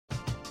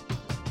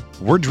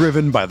We're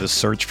driven by the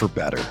search for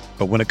better.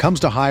 But when it comes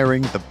to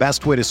hiring, the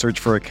best way to search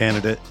for a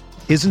candidate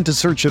isn't to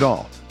search at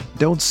all.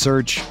 Don't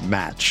search,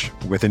 match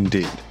with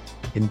Indeed.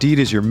 Indeed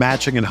is your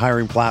matching and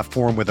hiring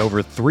platform with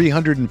over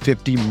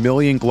 350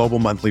 million global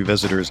monthly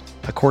visitors,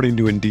 according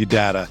to Indeed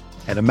data,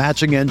 and a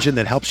matching engine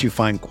that helps you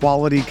find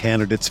quality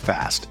candidates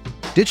fast.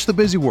 Ditch the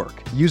busy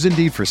work. Use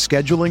Indeed for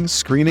scheduling,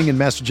 screening, and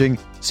messaging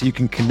so you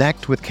can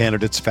connect with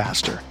candidates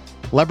faster.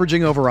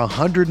 Leveraging over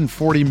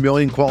 140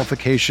 million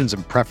qualifications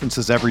and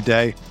preferences every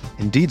day,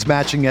 Indeed's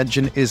matching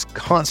engine is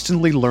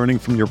constantly learning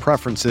from your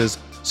preferences,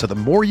 so the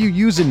more you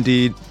use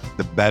Indeed,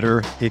 the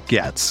better it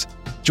gets.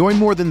 Join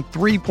more than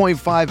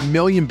 3.5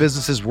 million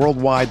businesses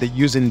worldwide that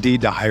use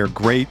Indeed to hire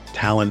great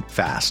talent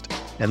fast.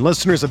 And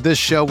listeners of this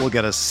show will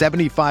get a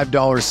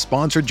 $75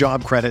 sponsored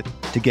job credit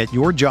to get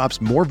your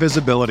jobs more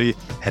visibility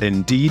at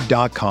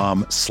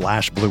Indeed.com/Blue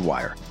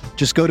Wire.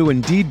 Just go to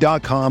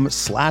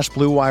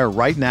Indeed.com/Blue Wire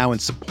right now and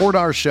support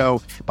our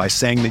show by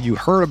saying that you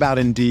heard about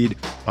Indeed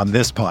on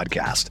this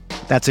podcast.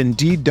 That's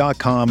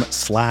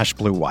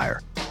Indeed.com/Blue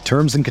Wire.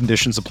 Terms and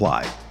conditions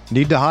apply.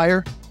 Need to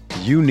hire?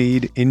 You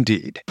need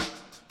Indeed.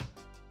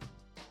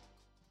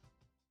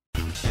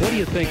 What do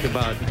you think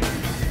about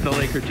the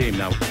Laker team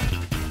now?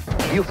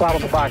 You follow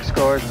the box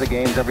scores of the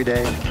games every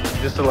day?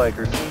 Just the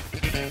Lakers.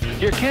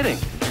 You're kidding.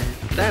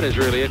 That is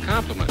really a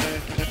compliment.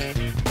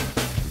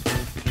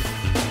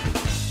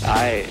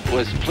 I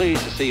was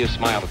pleased to see you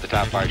smile at the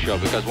top of our show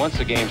because once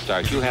the game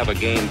starts, you have a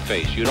game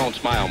face. You don't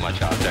smile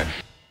much out there.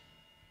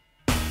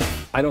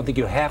 I don't think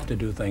you have to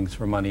do things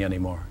for money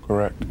anymore.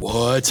 Correct.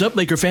 What's up,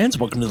 Laker fans?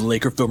 Welcome to the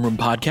Laker Film Room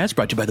Podcast,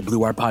 brought to you by the Blue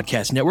Wire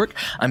Podcast Network.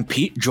 I'm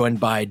Pete,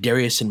 joined by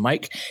Darius and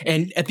Mike.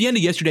 And at the end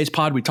of yesterday's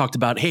pod, we talked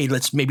about, hey,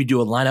 let's maybe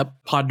do a lineup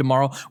pod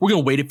tomorrow. We're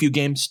going to wait a few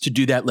games to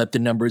do that, let the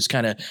numbers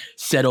kind of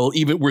settle.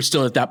 Even we're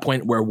still at that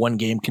point where one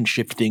game can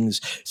shift things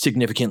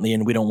significantly,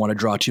 and we don't want to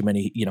draw too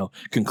many,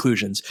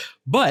 conclusions.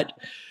 But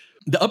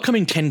the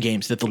upcoming 10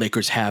 games that the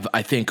Lakers have,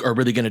 I think, are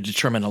really going to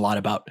determine a lot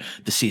about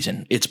the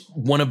season. It's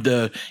one of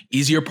the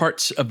easier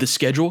parts of the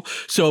schedule.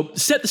 So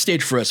set the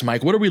stage for us,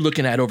 Mike. What are we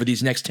looking at over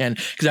these next 10?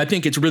 Because I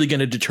think it's really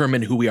going to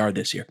determine who we are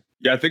this year.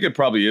 Yeah, I think it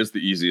probably is the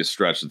easiest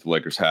stretch that the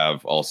Lakers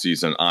have all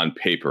season on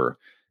paper.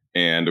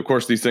 And of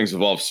course, these things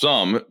evolve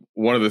some.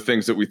 One of the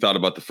things that we thought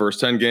about the first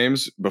 10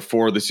 games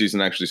before the season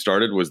actually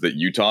started was that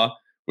Utah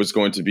was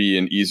going to be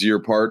an easier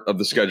part of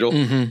the schedule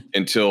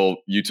until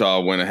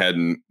Utah went ahead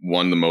and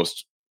won the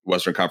most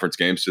Western Conference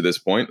games to this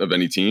point of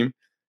any team,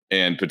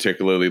 and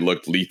particularly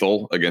looked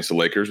lethal against the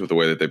Lakers with the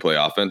way that they play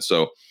offense.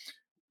 So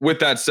with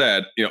that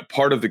said,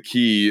 part of the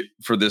key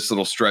for this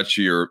little stretch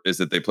here is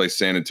that they play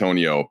San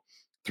Antonio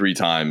 3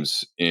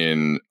 times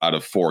out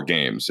of 4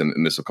 games.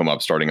 And this will come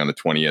up starting on the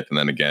 20th and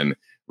then again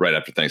right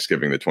after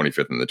Thanksgiving, the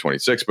 25th and the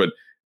 26th. But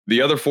the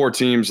other 4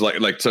 teams,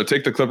 so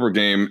take the Clipper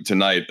game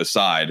tonight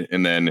aside,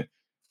 and then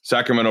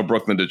Sacramento,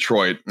 Brooklyn,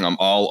 Detroit,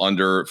 all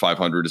under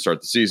 500 to start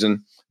the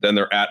season. Then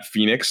they're at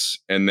Phoenix,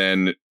 and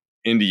then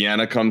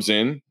Indiana comes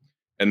in,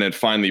 and then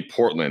finally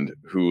Portland,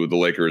 who the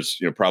Lakers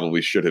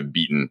probably should have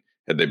beaten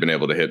had they been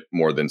able to hit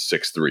more than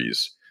 6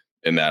 threes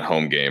in that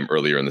home game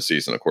earlier in the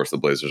season. Of course, the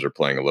Blazers are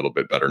playing a little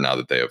bit better now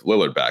that they have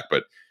Lillard back.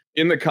 But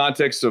in the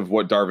context of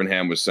what Darvin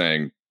Ham was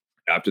saying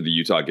after the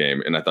Utah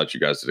game, and I thought you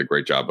guys did a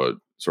great job of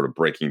sort of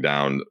breaking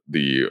down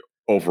the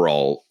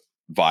overall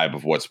vibe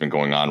of what's been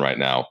going on right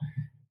now.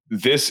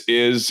 This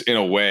is, in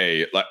a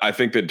way, I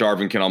think that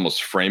Darvin can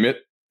almost frame it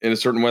in a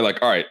certain way. All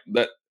right,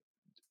 that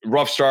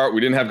rough start. We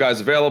didn't have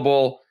guys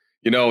available.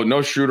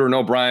 No Schroeder,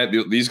 no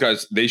Bryant. These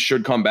guys, they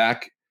should come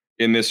back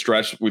in this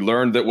stretch. We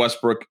learned that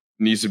Westbrook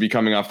needs to be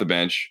coming off the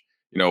bench.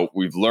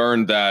 We've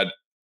learned that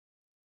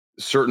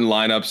certain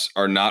lineups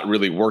are not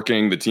really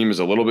working. The team is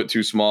a little bit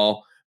too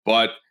small,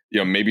 but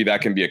maybe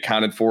that can be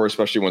accounted for,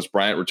 especially once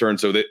Bryant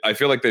returns. So I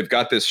feel like they've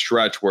got this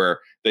stretch where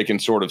they can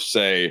sort of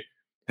say,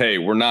 hey,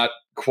 we're not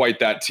quite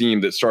that team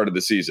that started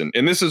the season.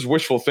 And this is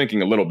wishful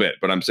thinking a little bit,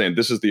 but I'm saying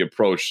this is the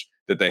approach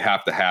that they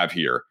have to have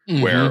here,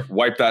 where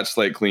wipe that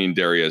slate clean,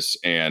 Darius,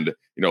 and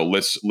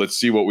let's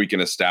see what we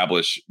can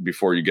establish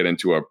before you get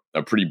into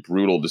a pretty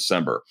brutal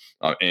December.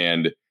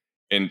 And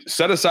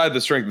set aside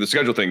the strength of the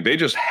schedule thing, they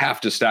just have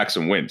to stack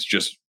some wins,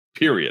 just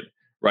period,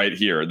 right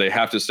here. They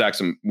have to stack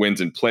some wins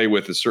and play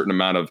with a certain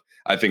amount of,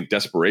 I think,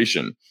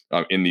 desperation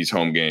in these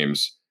home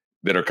games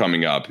that are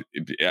coming up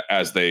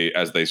as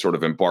they sort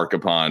of embark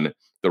upon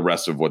the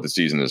rest of what the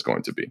season is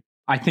going to be.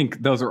 I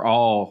think those are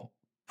all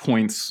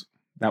points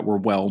that were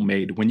well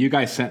made. When you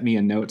guys sent me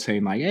a note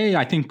saying hey,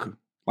 I think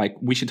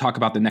we should talk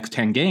about the next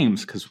 10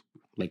 games because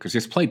Lakers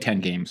just played 10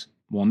 games.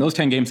 Well, in those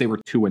 10 games, they were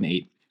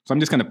 2-8. So I'm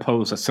just going to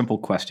pose a simple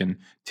question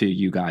to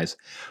you guys.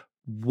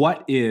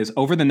 What is,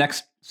 over the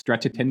next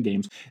stretch of 10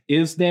 games,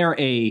 is there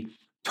a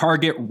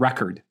target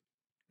record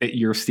that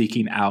you're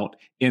seeking out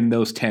in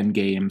those 10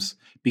 games?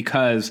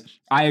 Because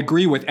I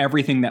agree with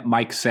everything that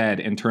Mike said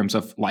in terms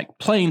of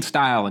playing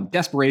style and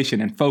desperation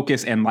and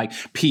focus. And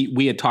Pete,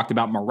 we had talked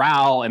about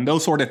morale and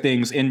those sort of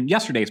things in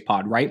yesterday's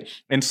pod, right?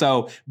 And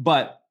so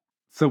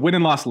win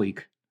and loss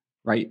league,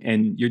 right?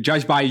 And you're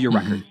judged by your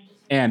record.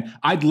 And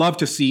I'd love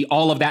to see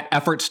all of that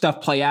effort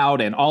stuff play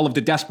out and all of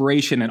the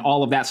desperation and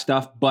all of that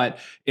stuff. But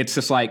it's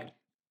just like,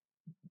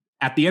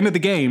 at the end of the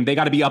game, they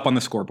got to be up on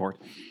the scoreboard.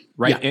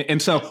 Right. Yeah.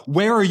 And so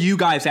where are you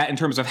guys at in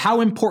terms of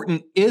how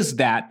important is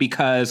that?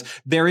 Because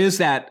there is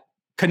that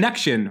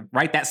connection,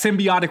 right? That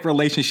symbiotic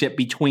relationship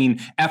between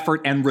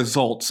effort and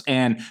results.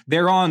 And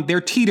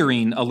they're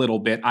teetering a little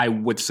bit, I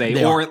would say,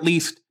 at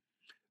least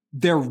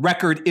their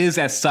record is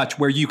as such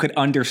where you could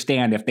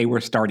understand if they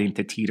were starting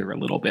to teeter a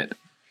little bit.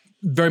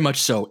 Very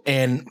much so.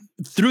 And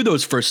through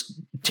those first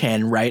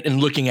 10, right, and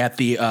looking at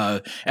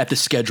the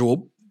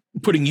schedule,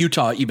 putting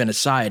Utah even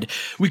aside,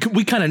 we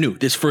kind of knew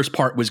this first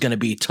part was going to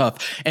be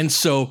tough. And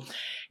so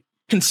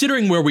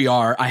considering where we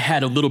are, I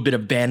had a little bit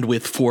of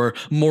bandwidth for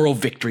moral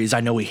victories.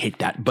 I know we hate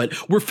that, but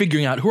we're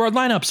figuring out who our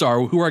lineups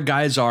are, who our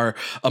guys are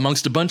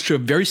amongst a bunch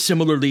of very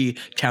similarly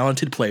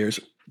talented players.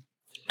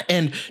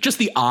 And just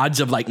the odds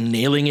of like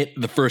nailing it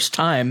the first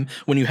time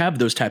when you have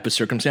those type of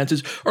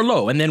circumstances are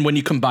low. And then when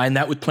you combine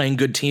that with playing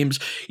good teams,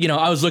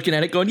 I was looking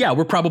at it going, yeah,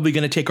 we're probably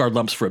going to take our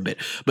lumps for a bit.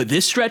 But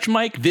this stretch,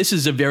 Mike, this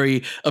is a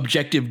very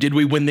objective, did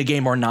we win the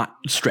game or not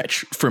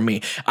stretch for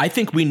me. I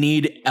think we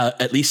need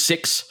at least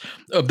 6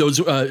 of those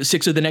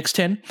 6 of the next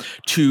 10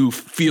 to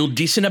feel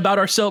decent about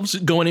ourselves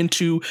going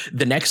into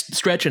the next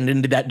stretch and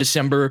into that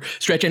December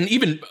stretch. And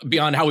even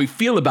beyond how we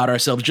feel about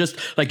ourselves, just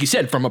like you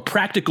said, from a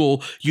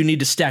practical, you need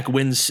to stack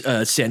wins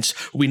sense,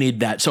 we need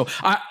that. So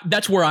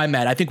that's where I'm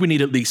at. I think we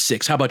need at least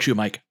 6. How about you,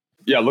 Mike?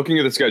 Yeah, looking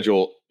at the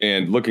schedule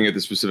and looking at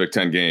the specific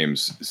 10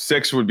 games,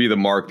 6 would be the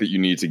mark that you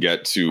need to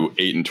get to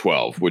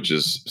 8-12, which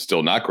is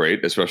still not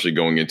great, especially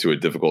going into a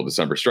difficult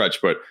December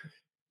stretch. But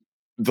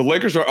the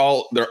Lakers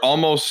they're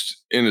almost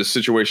in a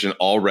situation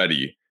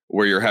already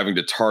where you're having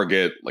to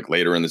target like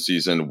later in the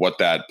season what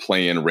that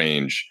play-in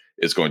range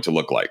is going to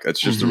look like.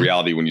 That's just the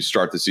reality when you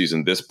start the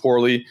season this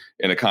poorly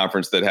in a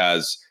conference that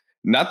has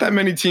not that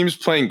many teams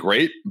playing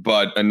great,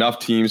 but enough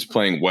teams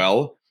playing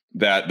well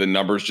that the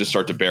numbers just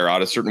start to bear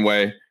out a certain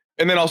way.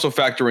 And then also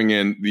factoring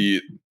in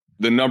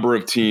the number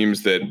of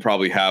teams that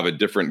probably have a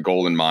different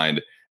goal in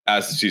mind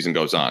as the season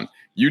goes on.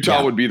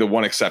 Utah would be the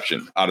one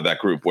exception out of that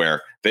group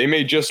where they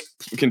may just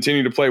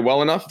continue to play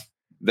well enough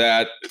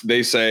that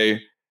they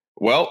say,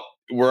 well,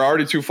 we're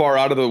already too far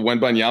out of the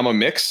Wembanyama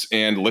mix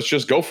and let's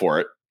just go for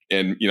it.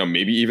 And,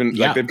 maybe even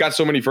like they've got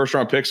so many first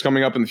round picks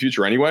coming up in the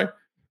future anyway,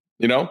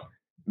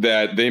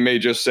 that they may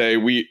just say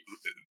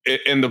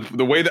and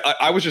the way that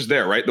I was just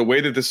there, right? The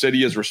way that the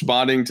city is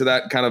responding to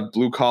that kind of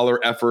blue collar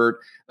effort,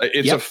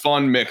 it's a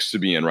fun mix to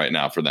be in right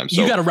now for them.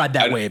 So you got to ride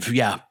that wave.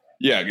 Yeah.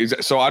 Yeah.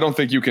 So I don't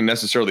think you can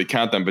necessarily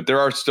count them, but there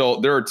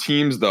are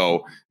teams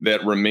though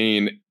that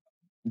remain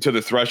to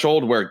the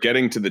threshold where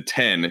getting to the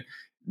 10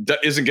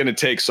 isn't going to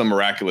take some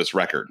miraculous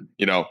record.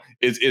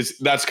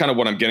 That's kind of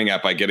what I'm getting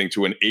at by getting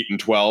to an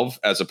 8-12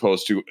 as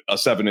opposed to a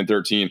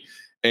 7-13.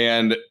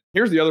 And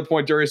here's the other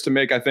point, Darius, to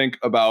make, I think,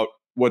 about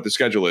what the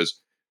schedule is.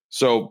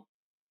 So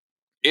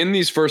in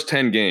these first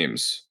 10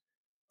 games,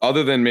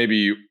 other than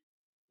maybe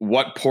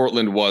what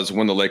Portland was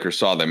when the Lakers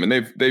saw them,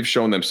 and they've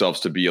shown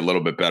themselves to be a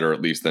little bit better,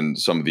 at least than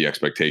some of the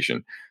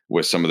expectation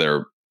with some of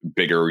their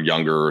bigger,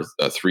 younger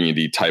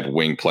 3-and-D type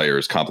wing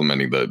players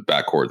complementing the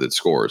backcourt that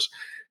scores.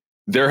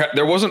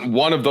 There wasn't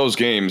one of those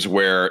games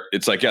where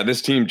it's like, yeah,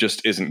 this team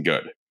just isn't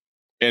good.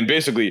 And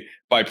basically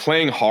by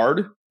playing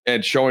hard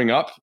and showing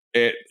up,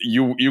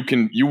 you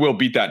will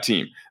beat that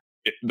team.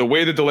 The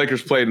way that the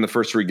Lakers played in the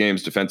first 3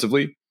 games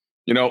defensively,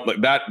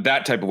 like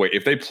that type of way.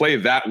 If they play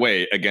that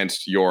way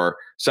against your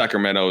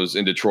Sacramentos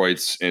and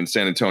Detroits and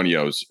San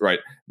Antonios, right?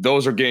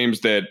 Those are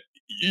games that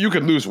you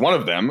could lose one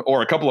of them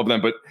or a couple of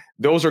them, but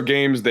those are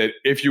games that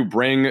if you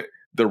bring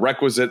the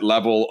requisite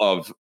level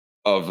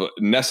of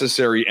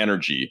necessary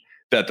energy,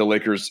 that the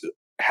Lakers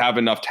have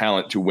enough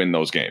talent to win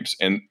those games.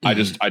 And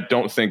I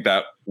don't think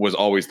that was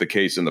always the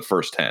case in the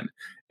first 10.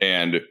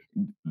 And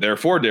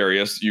therefore,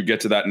 Darius, you get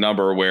to that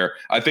number where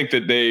I think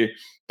that the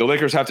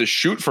Lakers have to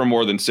shoot for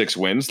more than 6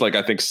 wins. Like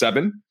I think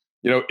 7,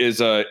 is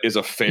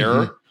a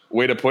fair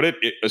way to put it,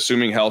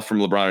 assuming health from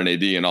LeBron and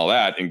AD and all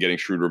that, and getting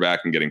Schroeder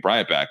back and getting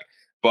Bryant back.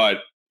 But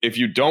if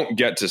you don't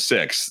get to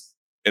 6,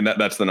 and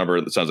that's the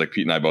number that sounds like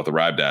Pete and I both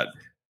arrived at,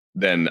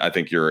 then I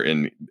think you're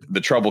in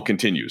the trouble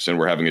continues, and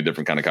we're having a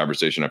different kind of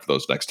conversation after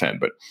those next 10.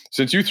 But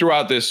since you threw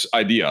out this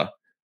idea,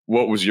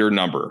 what was your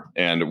number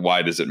and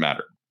why does it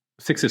matter?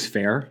 6 is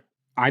fair.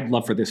 I'd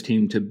love for this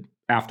team to,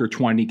 after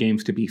 20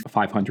 games, to be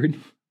 500,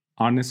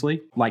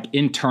 honestly. Like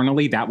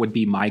internally, that would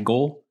be my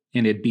goal.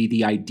 And it'd be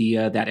the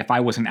idea that if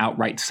I wasn't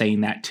outright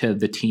saying that to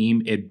the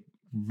team, it'd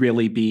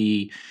really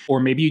be,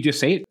 or maybe you just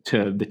say it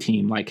to the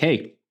team, like,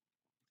 hey,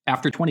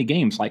 after 20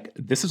 games, like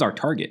this is our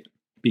target.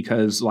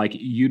 Because like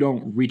you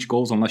don't reach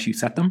goals unless you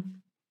set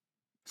them.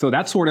 So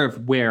that's sort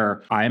of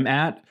where I'm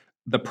at.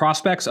 The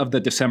prospects of the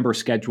December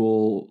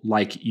schedule,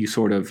 like you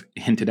sort of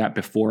hinted at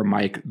before,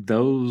 Mike,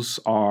 those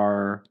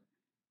are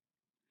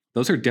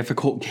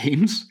difficult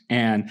games.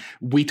 And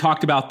we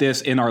talked about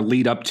this in our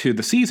lead up to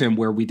the season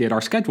where we did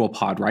our schedule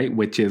pod, right?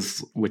 Which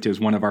is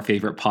one of our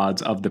favorite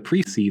pods of the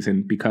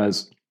preseason,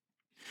 because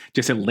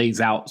Just it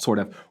lays out sort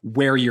of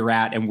where you're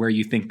at and where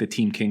you think the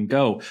team can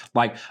go.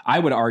 Like, I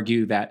would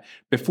argue that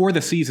before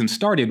the season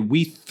started,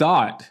 we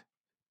thought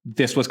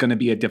this was going to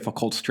be a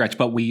difficult stretch,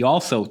 but we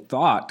also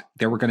thought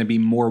there were going to be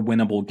more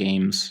winnable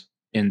games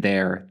in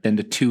there than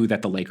the 2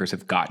 that the Lakers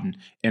have gotten.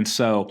 And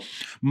so,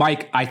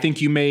 Mike, I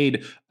think you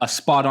made a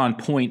spot on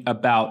point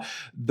about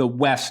the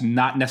West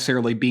not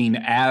necessarily being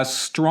as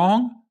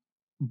strong,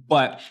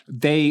 but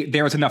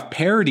there's enough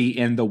parity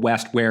in the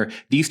West where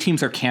these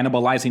teams are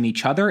cannibalizing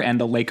each other, and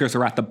the Lakers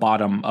are at the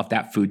bottom of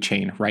that food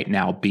chain right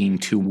now, being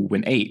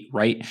 2-8,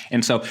 right?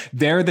 And so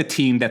they're the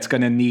team that's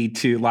going to need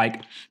to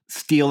like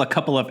steal a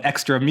couple of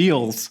extra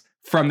meals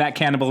from that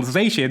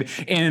cannibalization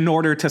in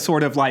order to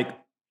sort of like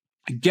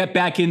get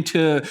back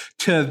into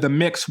the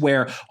mix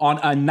where on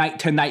a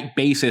night-to-night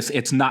basis,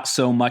 it's not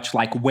so much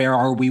like, where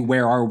are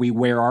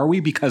we?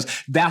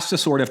 Because that's the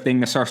sort of thing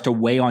that starts to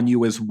weigh on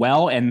you as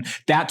well. And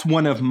that's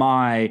one of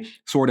my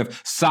sort of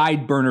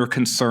side burner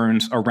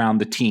concerns around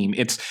the team.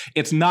 It's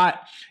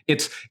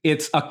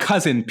a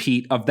cousin,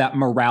 Pete, of that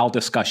morale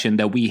discussion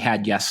that we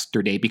had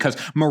yesterday, because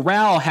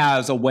morale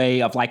has a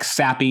way of like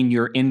sapping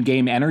your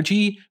in-game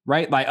energy,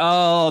 right? Like,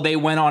 oh, they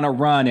went on a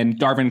run. And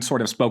Darvin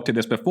sort of spoke to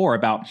this before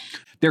about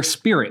their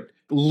spirit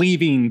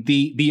leaving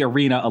the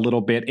arena a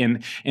little bit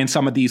in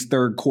some of these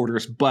third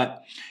quarters.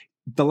 But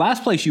the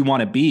last place you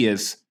want to be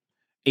is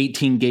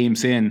 18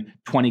 games in,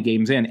 20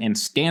 games in, and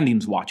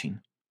standings watching,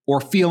 or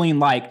feeling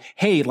like,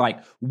 hey,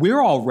 like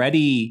we're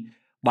already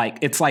like,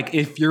 it's like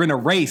if you're in a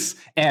race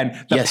and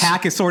the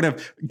pack is sort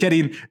of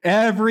getting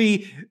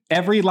every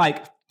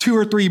like 2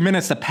 or 3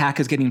 minutes, the pack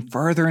is getting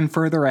further and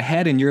further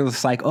ahead. And you're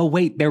just like, oh,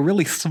 wait, they're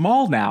really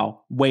small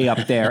now way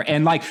up there.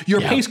 And like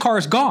your pace car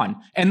is gone.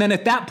 And then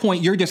at that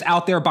point, you're just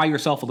out there by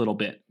yourself a little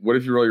bit. What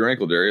if you roll your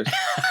ankle, Darius?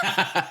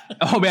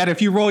 Oh, man,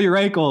 if you roll your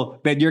ankle,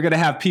 then you're going to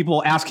have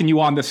people asking you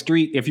on the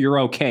street if you're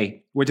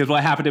okay, which is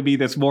what happened to me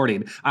this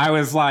morning. I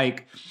was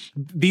like,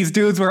 these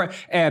dudes were,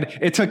 and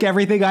it took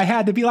everything I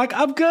had to be like,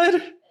 I'm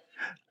good.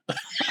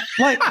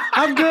 Like,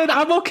 I'm good.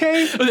 I'm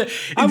okay.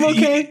 I'm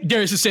okay.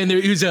 Darius is saying there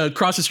he was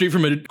across the street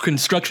from a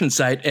construction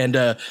site and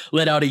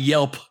let out a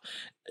yelp.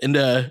 And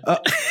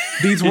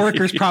these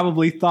workers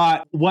probably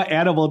thought, what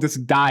animal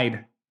just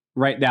died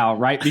right now,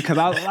 right? Because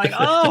I was like,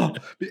 oh.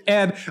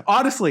 And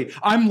honestly,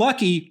 I'm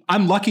lucky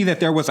that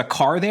there was a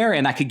car there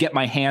and I could get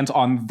my hands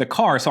on the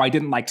car so I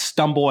didn't like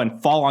stumble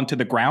and fall onto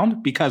the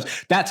ground, because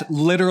that's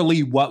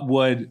literally what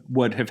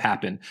would have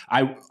happened.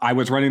 I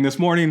was running this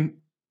morning,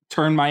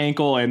 turned my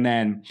ankle, and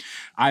then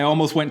I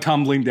almost went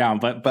tumbling down.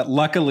 But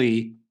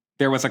luckily,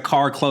 there was a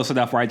car close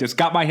enough where I just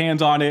got my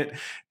hands on it.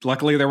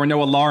 Luckily, there were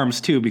no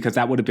alarms, too, because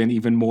that would have been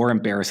even more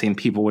embarrassing.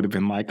 People would have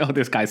been like, oh,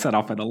 this guy set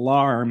off an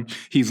alarm.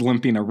 He's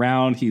limping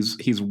around.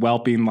 He's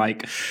whelping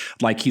like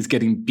he's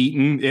getting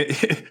beaten.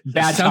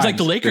 Bad sounds like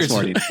the Lakers.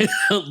 A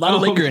lot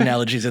of Laker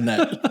analogies in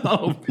that.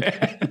 Oh,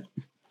 man.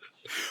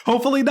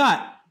 Hopefully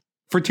not.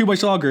 For too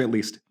much longer, at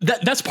least.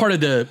 That's part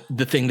of the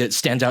thing that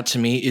stands out to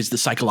me is the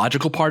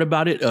psychological part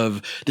about it,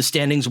 of the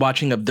standings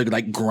watching, of the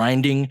like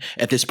grinding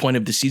at this point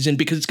of the season,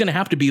 because it's going to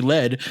have to be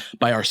led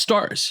by our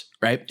stars,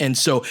 right? And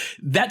so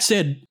that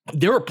said,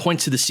 there are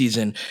points of the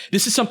season.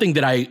 This is something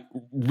that I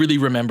really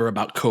remember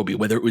about Kobe,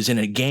 whether it was in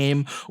a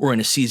game or in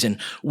a season,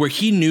 where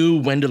he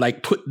knew when to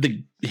like put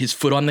his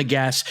foot on the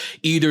gas,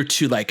 either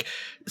to like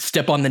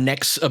step on the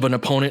necks of an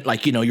opponent,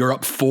 like, you know, you're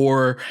up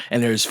 4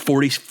 and there's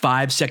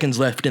 45 seconds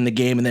left in the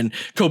game, and then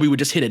Kobe would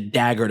just hit a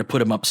dagger to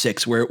put him up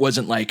 6, where it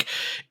wasn't like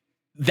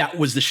that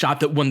was the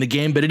shot that won the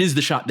game, but it is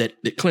the shot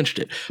that clinched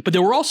it. But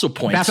there were also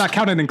points. That's not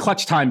counted in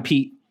clutch time,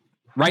 Pete.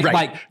 Right?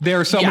 Like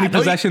there are so many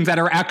possessions that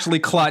are actually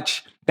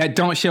clutch that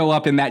don't show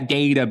up in that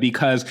data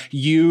because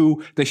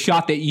the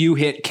shot that you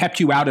hit kept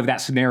you out of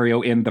that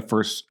scenario in the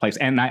first place.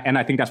 And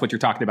I think that's what you're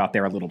talking about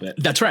there a little bit.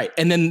 That's right.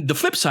 And then the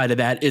flip side of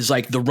that is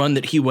like the run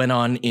that he went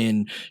on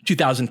in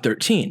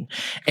 2013.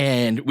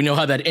 And we know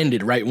how that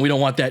ended, right? And we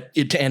don't want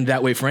it to end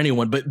that way for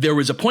anyone. But there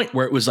was a point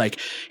where it was like,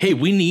 hey,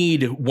 we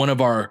need one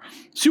of our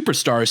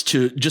superstars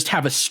to just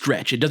have a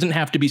stretch. It doesn't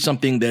have to be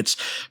something that's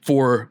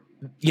for,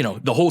 you know,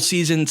 the whole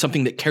season,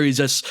 something that carries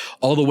us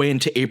all the way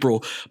into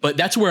April. But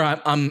that's where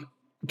I'm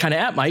kind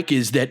of at, Mike,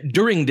 is that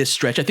during this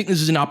stretch, I think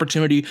this is an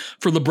opportunity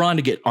for LeBron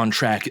to get on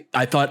track.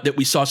 I thought that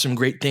we saw some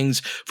great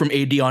things from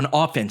AD on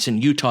offense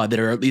in Utah that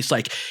are at least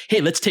like, hey,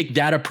 let's take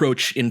that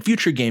approach in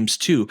future games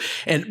too.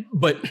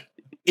 But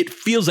it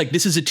feels like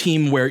this is a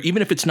team where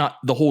even if it's not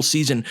the whole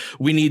season,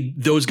 we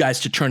need those guys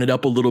to turn it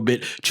up a little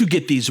bit to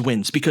get these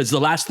wins, because the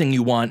last thing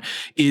you want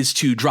is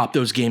to drop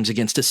those games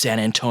against a San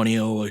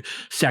Antonio or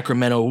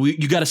Sacramento.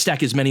 You got to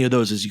stack as many of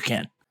those as you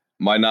can.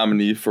 My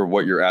nominee for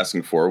what you're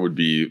asking for would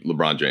be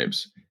LeBron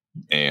James.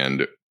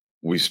 And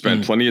we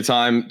spent plenty of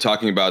time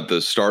talking about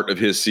the start of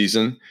his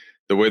season.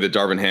 The way that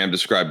Darvin Ham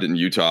described it in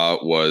Utah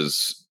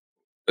was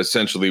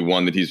essentially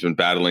one that he's been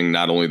battling,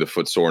 not only the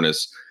foot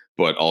soreness,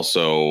 but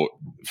also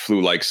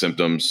flu-like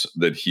symptoms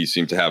that he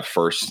seemed to have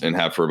first and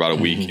have for about a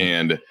week.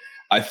 And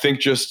I think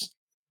just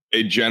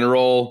a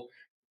general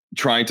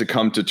trying to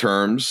come to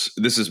terms,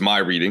 this is my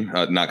reading,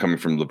 not coming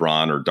from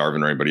LeBron or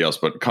Darvin or anybody else,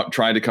 but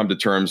trying to come to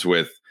terms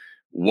with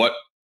what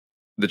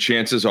the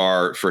chances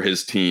are for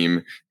his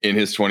team in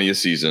his 20th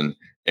season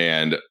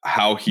and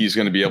how he's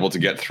going to be able to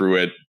get through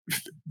it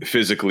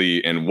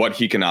physically and what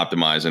he can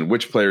optimize and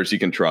which players he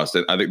can trust.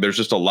 And I think there's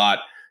just a lot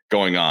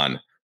going on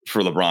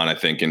for LeBron, I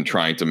think, in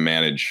trying to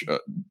manage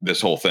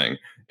this whole thing.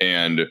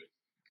 And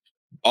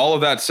all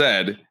of that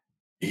said,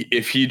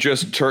 if he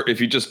just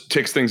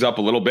ticks things up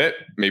a little bit,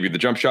 maybe the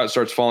jump shot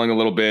starts falling a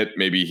little bit.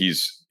 Maybe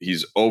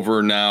he's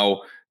over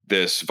now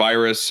this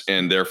virus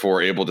and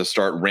therefore able to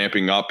start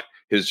ramping up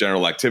his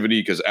general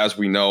activity. Because as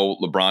we know,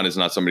 LeBron is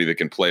not somebody that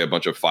can play a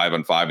bunch of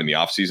 5-on-5 in the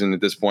offseason at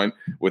this point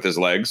with his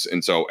legs.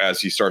 And so as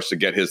he starts to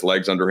get his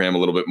legs under him a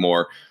little bit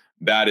more,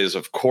 that is,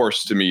 of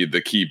course, to me,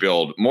 the key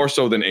build, more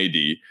so than AD,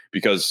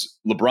 because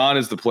LeBron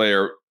is the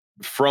player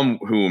from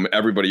whom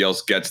everybody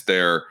else gets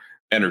their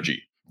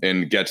energy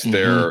and gets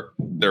their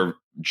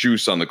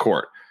juice on the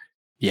court.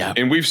 Yeah.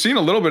 And we've seen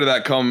a little bit of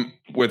that come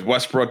with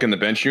Westbrook and the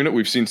bench unit.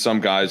 We've seen some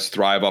guys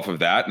thrive off of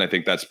that. And I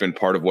think that's been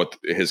part of what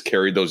has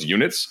carried those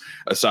units,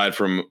 aside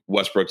from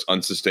Westbrook's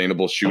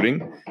unsustainable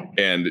shooting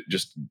and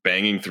just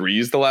banging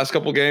threes the last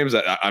couple of games.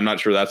 I'm not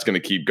sure that's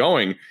going to keep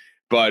going,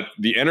 but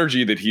the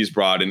energy that he's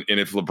brought, and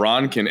if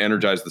LeBron can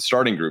energize the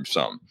starting group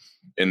some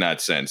in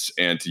that sense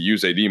and to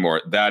use AD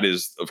more, that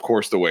is, of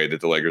course, the way that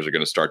the Lakers are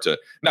going to start to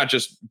not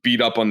just beat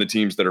up on the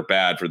teams that are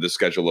bad for this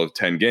schedule of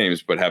 10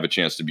 games, but have a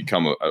chance to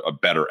become a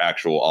better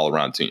actual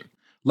all-around team.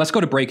 Let's go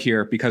to break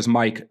here because,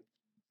 Mike,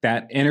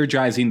 that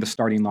energizing the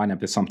starting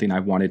lineup is something I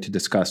wanted to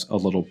discuss a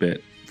little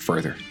bit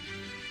further.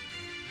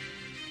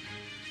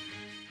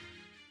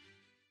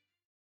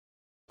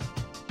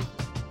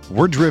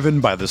 We're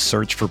driven by the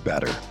search for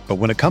better. But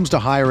when it comes to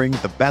hiring,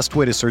 the best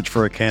way to search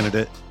for a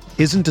candidate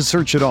isn't to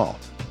search at all.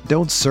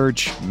 Don't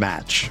search,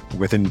 match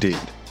with Indeed.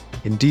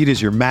 Indeed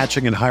is your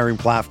matching and hiring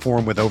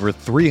platform with over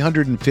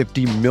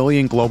 350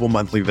 million global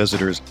monthly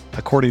visitors,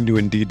 according to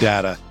Indeed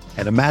data,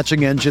 and a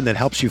matching engine that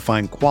helps you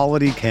find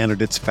quality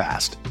candidates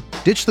fast.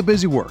 Ditch the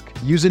busy work.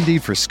 Use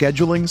Indeed for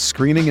scheduling,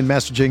 screening, and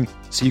messaging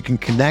so you can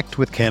connect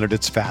with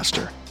candidates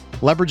faster.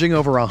 Leveraging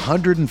over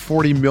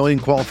 140 million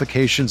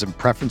qualifications and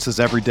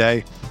preferences every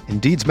day,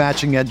 Indeed's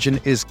matching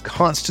engine is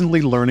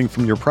constantly learning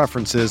from your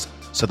preferences,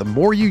 so the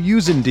more you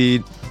use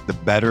Indeed, the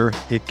better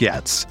it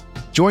gets.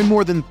 Join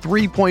more than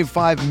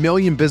 3.5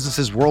 million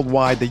businesses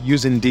worldwide that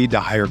use Indeed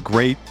to hire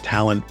great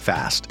talent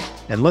fast.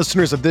 And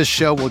listeners of this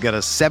show will get a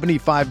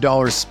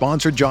 $75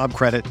 sponsored job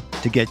credit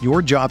to get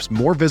your jobs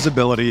more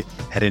visibility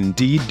at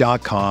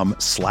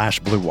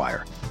Indeed.com/Blue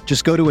Wire.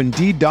 Just go to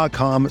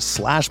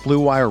Indeed.com/Blue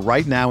Wire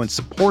right now and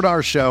support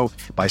our show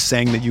by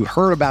saying that you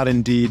heard about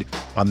Indeed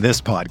on this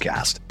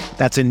podcast.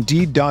 That's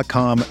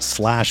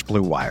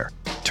Indeed.com/Blue Wire.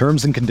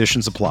 Terms and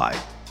conditions apply.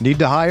 Need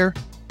to hire?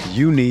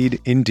 You need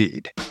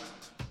Indeed.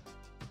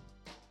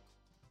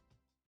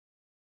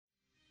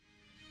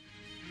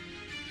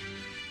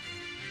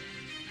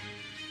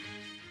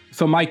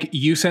 So, Mike,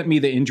 you sent me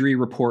the injury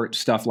report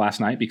stuff last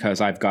night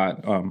because I've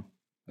got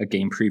a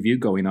game preview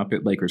going up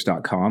at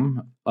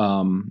Lakers.com.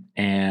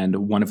 And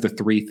one of the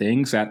three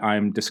things that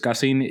I'm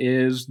discussing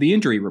is the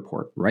injury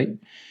report, right?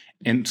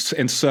 And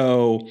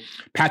so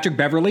Patrick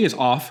Beverley is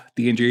off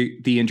the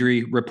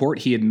injury report.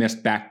 He had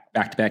missed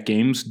back-to-back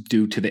games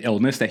due to the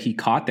illness that he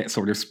caught that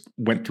sort of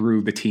went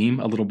through the team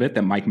a little bit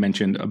that Mike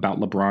mentioned about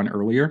LeBron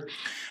earlier.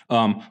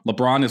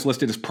 LeBron is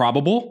listed as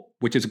probable,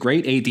 which is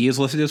great. AD is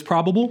listed as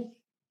probable.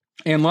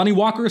 And Lonnie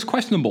Walker is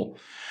questionable.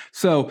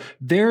 So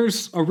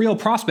there's a real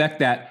prospect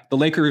that the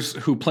Lakers,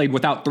 who played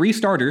without 3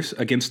 starters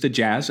against the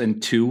Jazz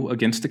and 2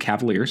 against the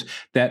Cavaliers,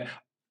 that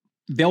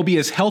they'll be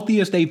as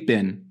healthy as they've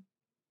been,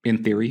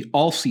 in theory,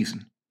 all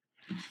season.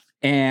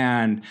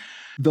 And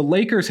the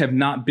Lakers have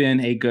not been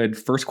a good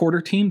first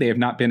quarter team. They have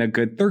not been a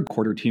good third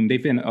quarter team.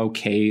 They've been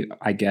okay,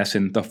 I guess,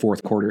 in the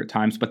fourth quarter at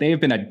times, but they have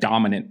been a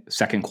dominant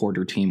second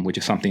quarter team, which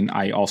is something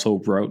I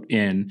also wrote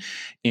in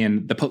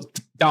the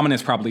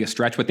dominance, probably a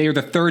stretch, but they have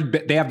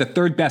the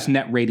third best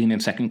net rating in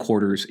second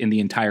quarters in the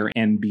entire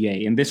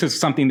NBA. And this is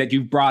something that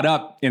you brought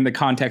up in the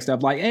context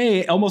of like,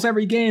 hey, almost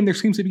every game there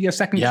seems to be a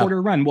second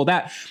quarter run. Well,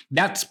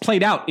 that's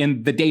played out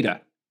in the data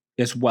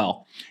as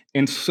well.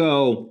 And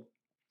so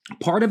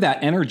part of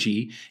that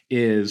energy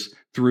is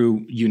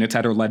through units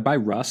that are led by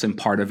Russ, and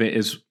part of it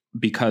is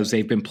because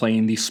they've been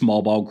playing these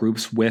small ball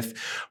groups with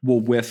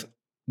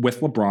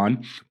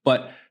LeBron.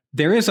 But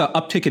there is an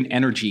uptick in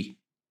energy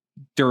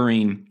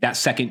during that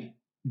second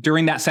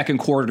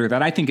quarter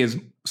that I think is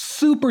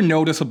super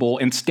noticeable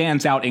and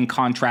stands out in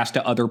contrast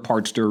to other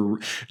parts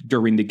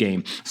during the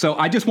game. So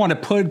I just want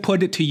to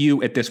put it to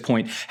you at this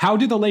point. How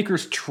do the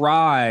Lakers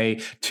try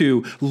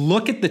to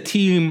look at the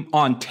team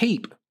on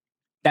tape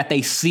that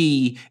they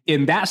see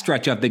in that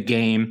stretch of the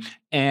game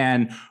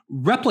and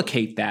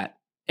replicate that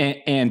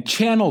and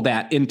channel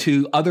that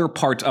into other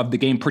parts of the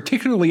game,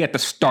 particularly at the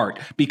start,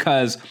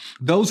 because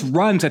those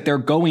runs that they're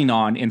going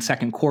on in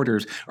second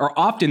quarters are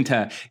often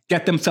to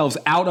get themselves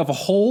out of a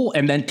hole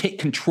and then take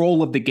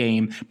control of the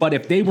game. But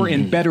if they were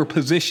in better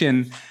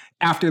position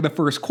after the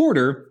first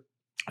quarter,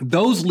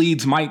 those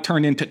leads might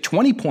turn into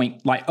 20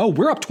 point, like, oh,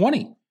 we're up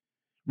 20.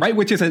 right?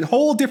 Which is a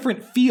whole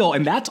different feel.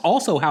 And that's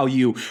also how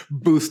you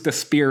boost the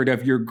spirit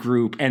of your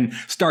group and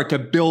start to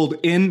build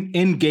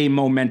in-game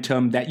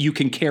momentum that you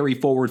can carry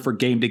forward for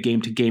game to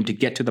game to game to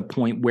get to the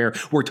point where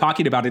we're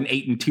talking about an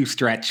 8-2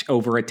 stretch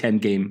over a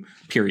 10-game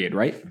period,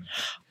 right?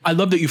 I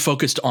love that you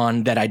focused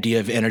on that idea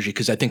of energy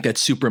because I think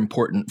that's super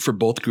important for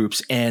both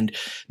groups, and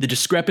the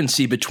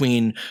discrepancy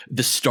between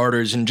the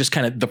starters and just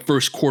kind of the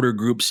first quarter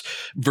groups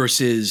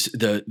versus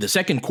the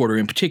second quarter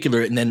in particular,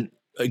 and then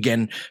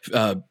again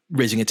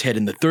raising its head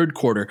in the third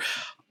quarter.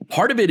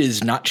 Part of it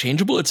is not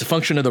changeable. It's a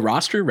function of the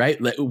roster, right?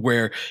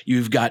 Where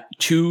you've got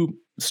 2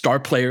 star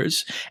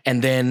players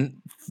and then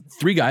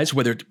 3 guys,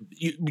 whether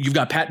you've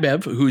got Pat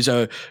Bev, who's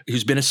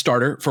been a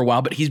starter for a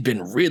while, but he's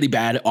been really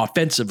bad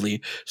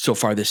offensively so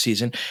far this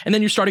season. And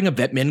then you're starting a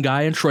vet min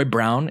guy in Troy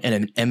Brown and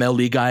an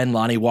MLE guy in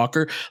Lonnie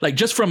Walker. Like,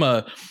 just from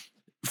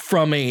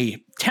a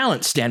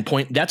talent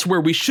standpoint, that's where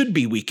we should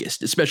be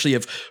weakest, especially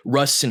if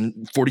Russ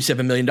and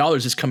 $47 million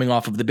is coming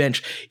off of the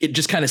bench. It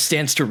just kind of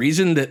stands to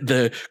reason that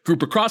the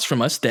group across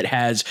from us that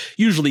has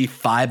usually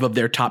 5 of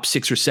their top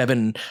 6 or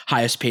 7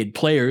 highest paid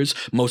players,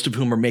 most of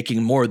whom are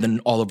making more than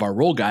all of our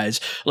role guys,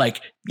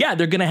 like, yeah,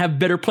 they're going to have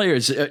better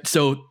players.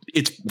 So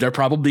they're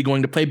probably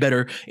going to play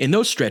better in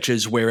those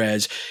stretches.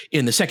 Whereas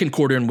in the second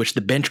quarter, in which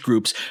the bench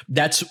groups,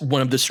 that's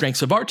one of the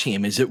strengths of our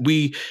team, is that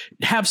we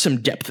have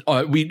some depth.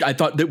 I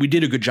thought that we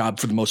did a good job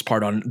for the most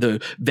part on the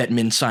vet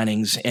min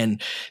signings.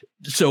 And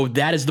so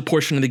that is the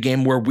portion of the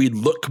game where we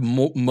look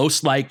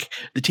most like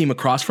the team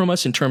across from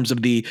us in terms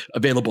of the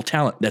available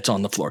talent that's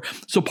on the floor.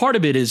 So part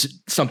of it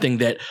is something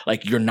that,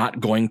 like, you're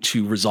not going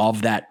to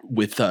resolve that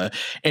with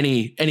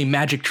any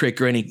magic trick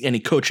or any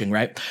coaching,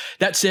 right?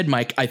 That said,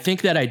 Mike, I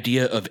think that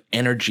idea of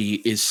energy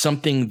is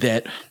something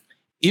that,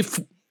 if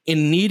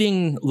in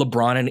needing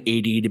LeBron and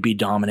AD to be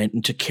dominant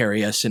and to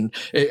carry us, and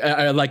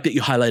I like that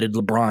you highlighted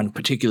LeBron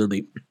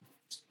particularly,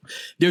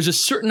 there's a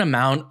certain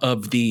amount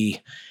of the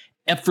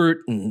effort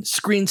and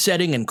screen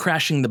setting and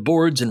crashing the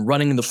boards and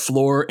running the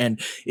floor.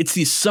 And it's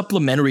these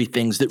supplementary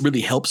things that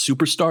really help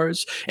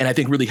superstars. And I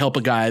think really help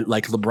a guy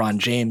like LeBron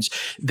James,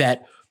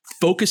 that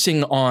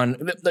focusing on,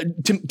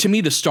 to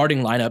me, the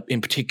starting lineup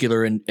in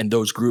particular and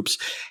those groups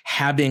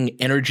having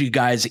energy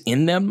guys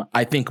in them,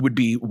 I think would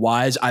be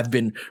wise. I've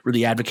been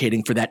really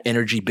advocating for that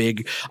energy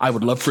big. I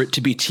would love for it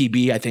to be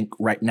TB. I think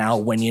right now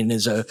Wenyen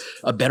is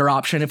a better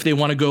option if they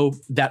want to go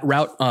that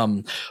route.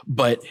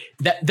 But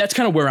that's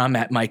kind of where I'm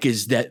at, Mike,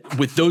 is that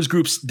with those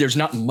groups, there's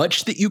not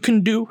much that you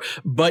can do,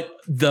 but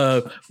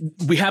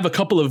we have a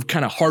couple of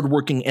kind of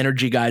hardworking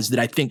energy guys that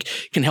I think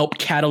can help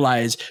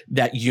catalyze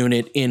that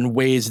unit in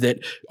ways that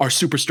our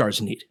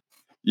superstars need.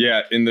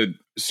 Yeah,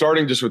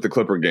 starting just with the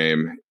Clipper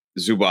game,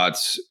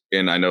 Zubac,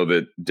 and I know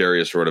that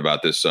Darius wrote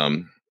about this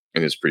in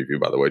his preview,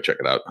 by the way, check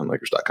it out on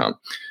Lakers.com.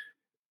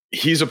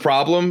 He's a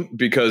problem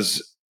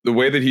because the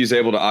way that he's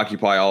able to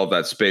occupy all of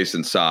that space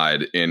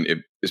inside, and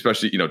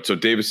especially, so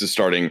Davis is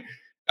starting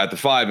at the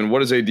 5, and what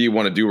does AD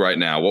want to do right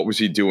now? What was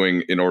he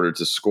doing in order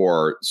to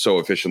score so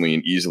efficiently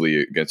and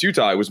easily against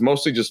Utah? It was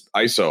mostly just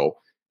ISO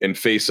and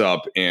face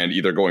up and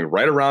either going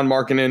right around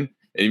Markkanen.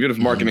 And even if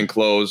Markkanen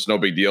closed, no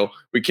big deal.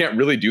 We can't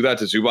really do that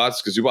to Zubac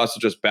because Zubac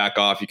will just back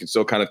off. He can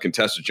still kind of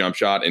contest a jump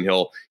shot, and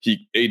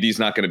AD's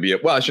not going to be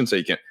well, I shouldn't say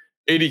he can't.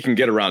 AD can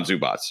get around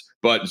Zubac,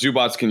 but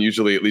Zubac can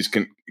usually at least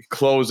can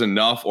close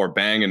enough or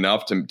bang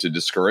enough to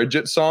discourage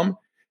it some.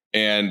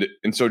 And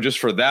so just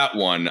for that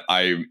one,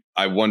 I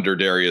wonder,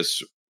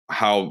 Darius,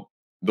 how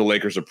the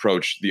Lakers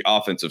approach the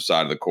offensive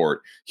side of the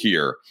court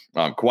here.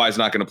 Kawhi's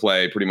not going to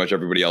play. Pretty much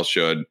everybody else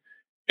should.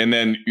 And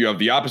then you have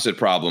the opposite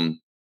problem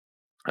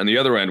on the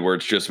other end, where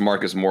it's just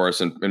Marcus Morris,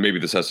 and maybe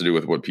this has to do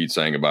with what Pete's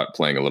saying about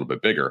playing a little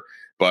bit bigger,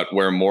 but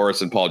where Morris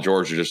and Paul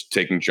George are just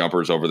taking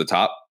jumpers over the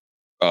top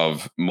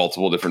of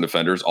multiple different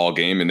defenders all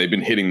game, and they've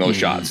been hitting those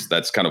shots.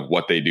 That's kind of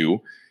what they do.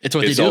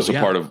 It's also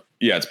part of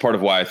it's part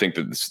of why I think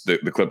that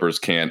the Clippers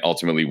can't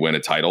ultimately win a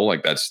title.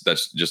 Like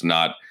that's just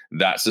not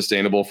that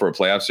sustainable for a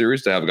playoff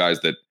series to have guys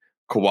that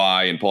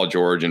Kawhi and Paul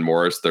George and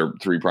Morris, their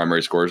 3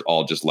 primary scorers,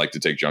 all just like to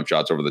take jump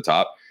shots over the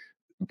top.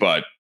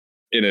 But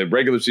in a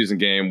regular season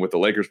game with the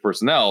Lakers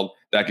personnel,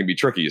 that can be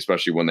tricky,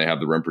 especially when they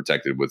have the rim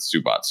protected with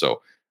Zubac.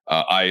 So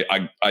I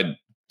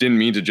didn't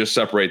mean to just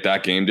separate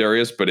that game,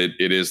 Darius, but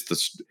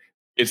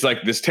it's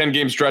like this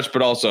 10-game stretch,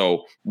 but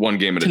also one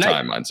game at a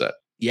time mindset.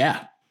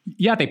 Yeah.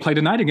 Yeah, they play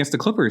tonight against the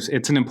Clippers.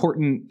 It's an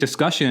important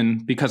discussion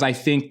because I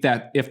think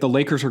that if the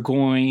Lakers are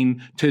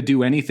going to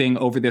do anything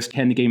over this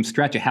 10-game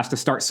stretch, it has to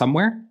start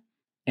somewhere,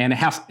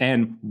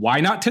 and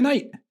why not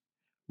tonight?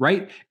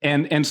 Right.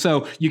 And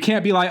so you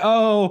can't be like,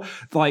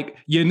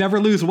 you never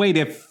lose weight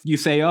if you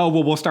say,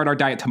 we'll start our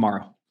diet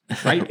tomorrow.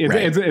 Right.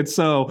 It's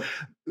so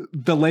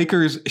the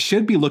Lakers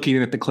should be looking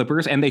at the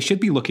Clippers, and they should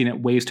be looking at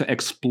ways to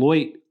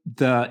exploit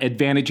the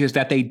advantages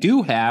that they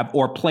do have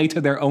or play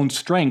to their own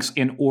strengths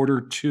in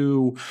order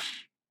to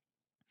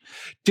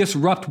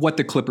disrupt what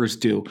the Clippers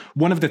do.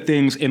 One of the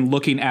things in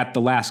looking at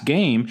the last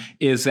game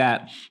is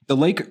that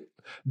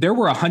there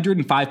were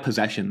 105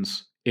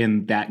 possessions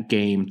in that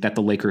game that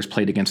the Lakers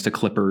played against the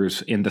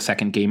Clippers in the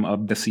second game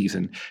of the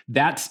season.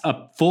 That's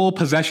a full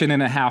possession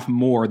and a half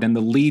more than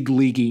the league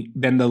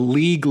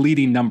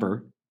leading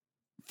number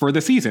for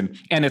the season.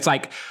 And it's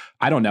like,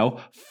 I don't know,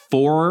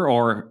 four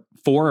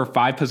or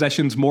five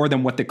possessions more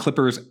than what the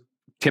Clippers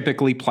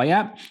typically play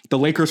at. The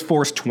Lakers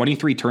forced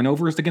 23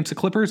 turnovers against the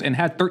Clippers and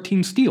had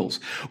 13 steals.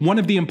 One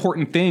of the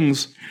important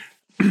things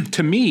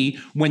to me,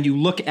 when you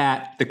look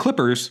at the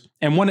Clippers,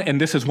 and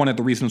this is one of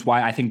the reasons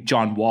why I think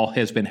John Wall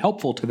has been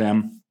helpful to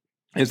them,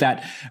 is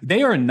that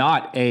they are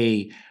not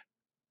a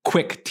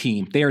quick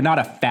team. They are not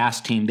a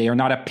fast team. They are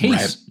not a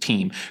pace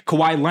team.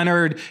 Kawhi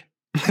Leonard,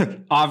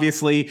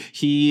 obviously,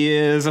 he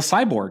is a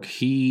cyborg.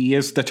 He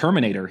is the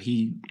Terminator.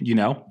 He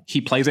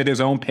plays at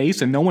his own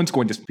pace, and no one's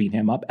going to speed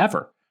him up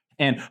ever.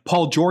 And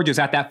Paul George is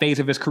at that phase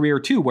of his career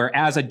too, where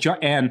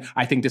and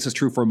I think this is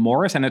true for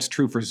Morris and it's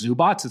true for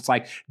Zubac. It's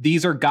like,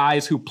 these are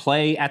guys who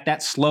play at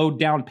that slowed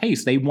down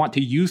pace. They want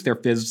to use their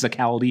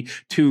physicality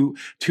to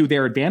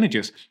their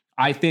advantages.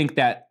 I think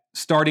that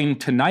starting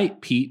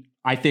tonight, Pete,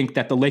 I think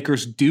that the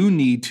Lakers do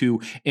need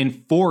to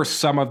enforce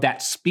some of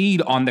that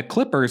speed on the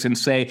Clippers and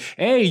say,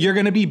 hey, you're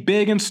going to be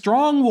big and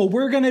strong. Well,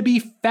 we're going to be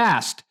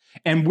fast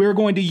and we're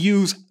going to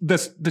use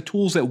the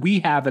tools that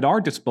we have at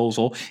our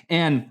disposal.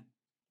 And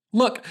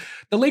look,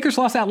 the Lakers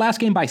lost that last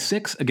game by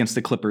 6 against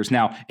the Clippers.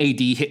 Now, AD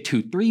hit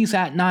 2 threes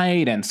that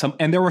night,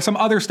 and there was some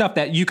other stuff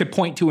that you could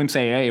point to and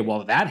say, hey,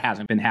 well, that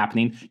hasn't been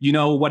happening. You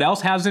know what else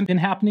hasn't been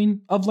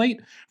happening of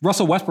late?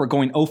 Russell Westbrook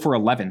going 0 for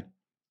 11,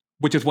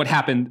 which is what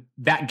happened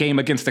that game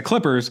against the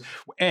Clippers,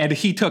 and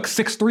he took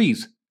 6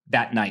 threes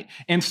that night.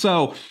 And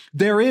so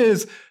there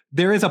is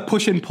a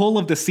push and pull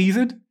of the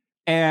season,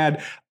 and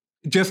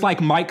just like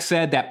Mike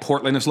said that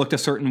Portland has looked a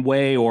certain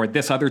way or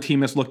this other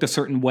team has looked a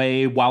certain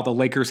way while the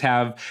Lakers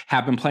have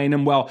been playing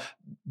them well,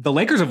 the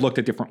Lakers have looked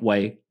a different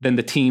way than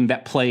the team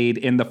that played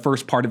in the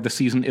first part of the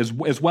season as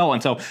well.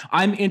 And so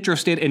I'm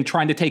interested in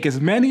trying to take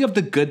as many of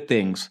the good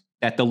things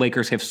that the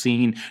Lakers have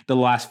seen the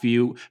last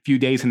few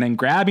days and then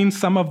grabbing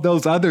some of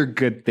those other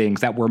good things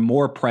that were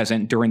more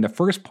present during the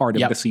first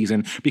part of the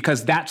season,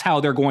 because that's how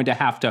they're going to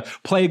have to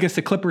play against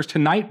the Clippers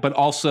tonight, but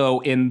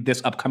also in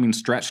this upcoming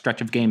stretch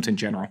of games in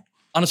general.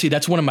 Honestly,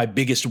 that's one of my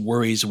biggest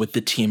worries with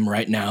the team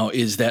right now,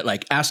 is that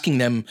like asking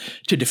them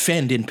to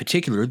defend in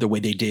particular the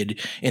way they did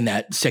in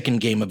that second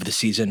game of the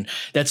season.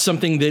 That's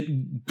something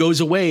that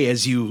goes away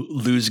as you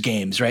lose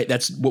games, right?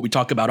 That's what we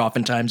talk about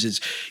oftentimes,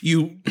 is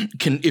you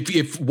can,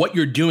 if what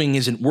you're doing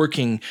isn't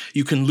working,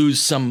 you can lose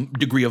some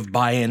degree of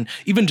buy-in,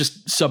 even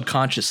just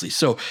subconsciously.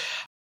 So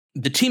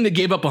the team that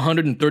gave up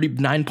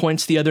 139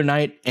 points the other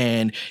night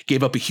and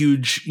gave up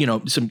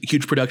some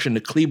huge production to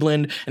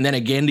Cleveland and then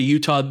again to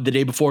Utah the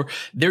day before,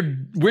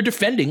 we're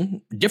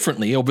defending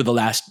differently over the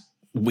last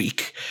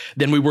week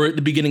than we were at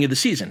the beginning of the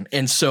season.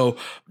 And so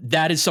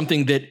that is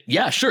something that,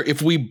 yeah, sure,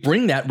 if we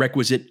bring that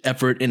requisite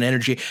effort and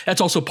energy, that's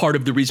also part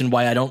of the reason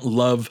why I don't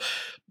love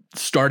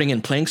starting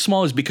and playing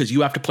small, is because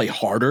you have to play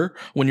harder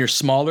when you're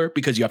smaller,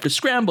 because you have to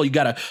scramble. You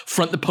got to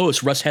front the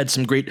post. Russ had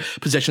some great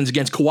possessions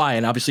against Kawhi,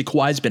 and obviously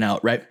Kawhi's been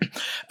out, right?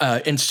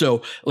 And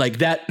so like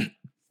that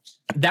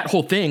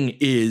whole thing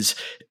is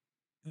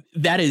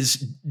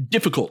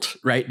difficult,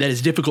 right? That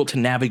is difficult to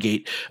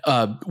navigate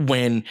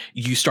when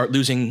you start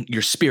losing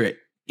your spirit.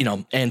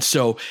 And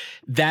so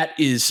that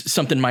is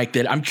something, Mike,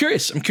 that I'm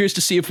curious to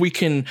see if we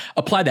can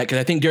apply that, because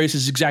I think Darius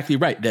is exactly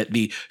right, that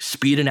the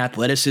speed and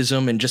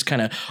athleticism and just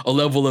kind of a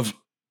level of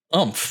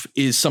oomph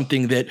is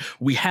something that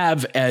we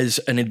have as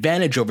an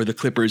advantage over the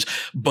Clippers,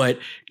 but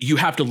you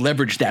have to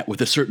leverage that with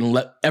a certain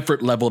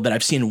effort level that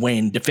I've seen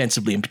wane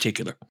defensively in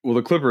particular. Well,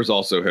 the Clippers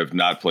also have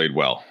not played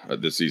well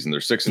this season. They're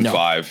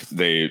 6-5.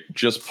 They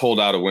just pulled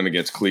out a win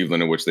against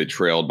Cleveland in which they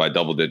trailed by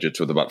double digits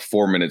with about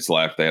 4 minutes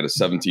left. They had a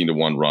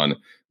 17-1 run,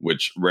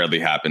 which rarely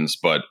happens,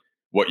 but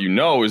what you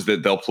know is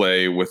that they'll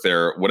play with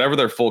whatever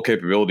their full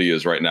capability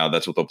is right now.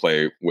 That's what they'll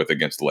play with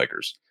against the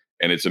Lakers.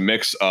 And it's a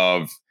mix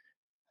of,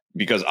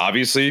 because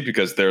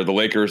they're the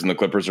Lakers and the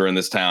Clippers are in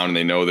this town, and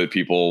they know that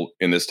people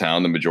in this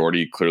town, the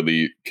majority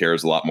clearly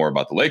cares a lot more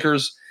about the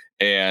Lakers,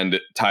 and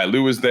Ty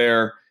Lue is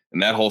there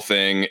and that whole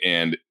thing.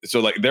 And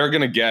so like they're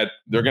going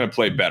to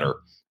play better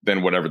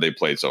than whatever they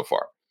played so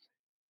far.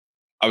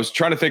 I was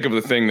trying to think of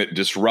the thing that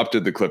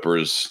disrupted the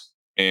Clippers,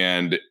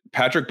 and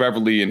Patrick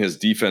Beverley and his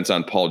defense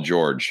on Paul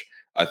George,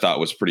 I thought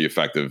was pretty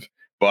effective,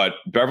 but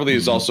Beverley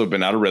has also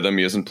been out of rhythm.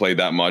 He hasn't played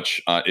that much.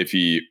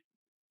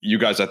 You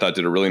guys, I thought,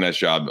 did a really nice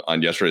job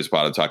on yesterday's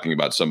pod of talking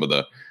about some of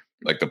the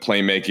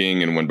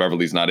playmaking and when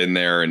Beverly's not in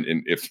there, and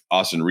if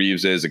Austin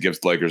Reeves is, it gives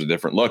the Lakers a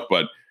different look.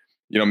 But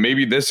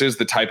maybe this is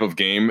the type of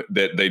game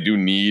that they do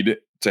need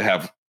to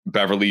have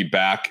Beverly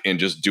back and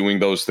just doing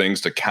those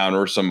things to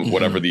counter some of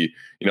whatever the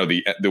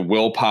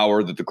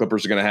willpower that the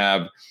Clippers are going to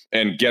have,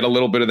 and get a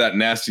little bit of that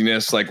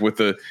nastiness, like with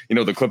the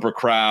the Clipper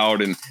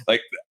crowd, and like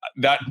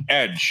that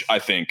edge. I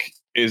think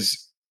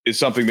is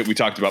something that we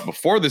talked about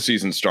before the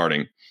season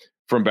starting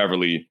from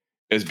Beverly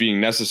as being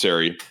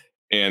necessary.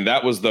 And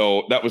that was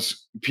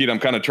Pete, I'm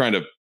kind of trying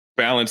to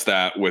balance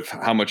that with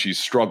how much he's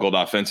struggled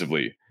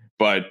offensively.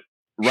 But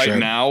right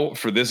now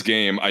for this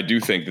game, I do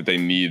think that they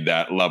need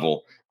that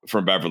level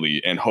from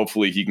Beverley, and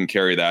hopefully he can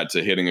carry that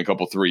to hitting a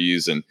couple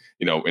threes and,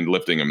 and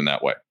lifting him in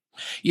that way.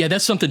 Yeah,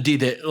 that's something, D,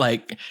 that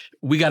like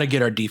we got to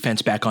get our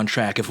defense back on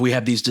track. If we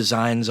have these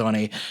designs on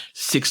a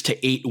 6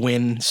 to 8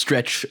 win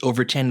stretch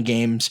over 10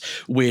 games,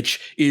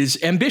 which is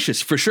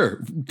ambitious for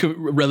sure,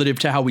 relative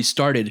to how we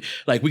started,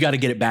 like we got to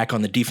get it back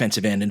on the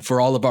defensive end. And for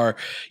all of our,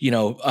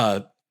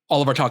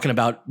 all of our talking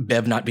about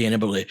Bev not being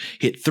able to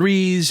hit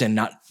threes and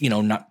not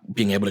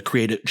being able to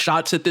create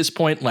shots at this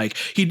point, like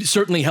he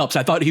certainly helps.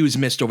 I thought he was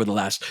missed over the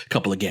last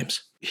couple of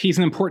games. He's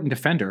an important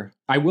defender.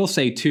 I will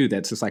say too,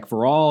 that's just like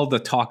for all the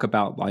talk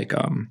about like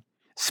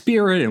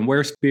spirit and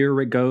where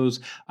spirit goes,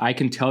 I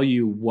can tell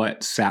you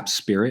what saps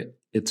spirit.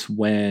 It's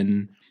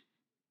when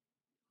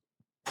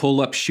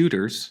pull-up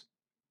shooters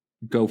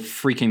go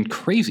freaking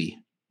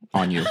crazy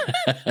on you.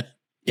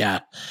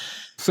 Yeah.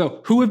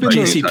 So who have been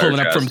JC pulling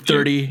up from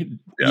 30?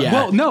 Yeah.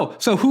 Well, no.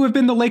 So who have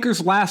been the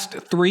Lakers' last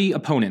 3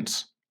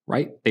 opponents,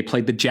 right? They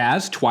played the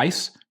Jazz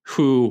twice,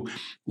 who,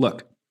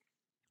 look,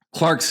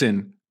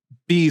 Clarkson,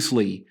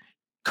 Beasley,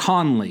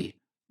 Conley,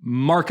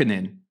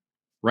 Markkanen,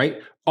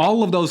 right?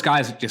 All of those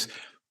guys just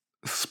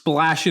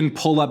splashing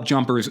pull-up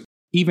jumpers.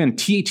 Even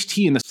THT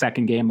in the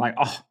second game, like,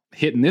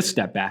 hitting this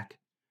step back.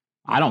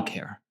 I don't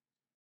care.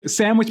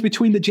 Sandwiched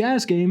between the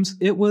Jazz games,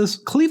 it was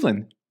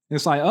Cleveland.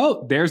 It's like,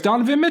 there's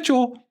Donovan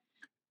Mitchell.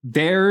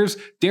 There's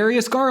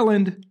Darius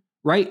Garland,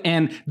 right?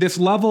 And this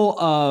level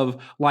of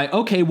like,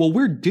 okay, well,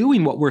 we're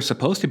doing what we're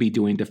supposed to be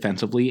doing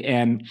defensively.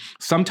 And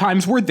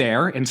sometimes we're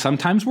there and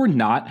sometimes we're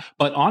not.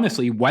 But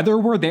honestly, whether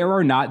we're there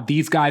or not,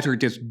 these guys are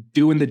just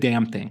doing the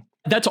damn thing.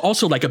 That's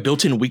also like a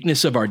built-in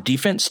weakness of our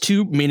defense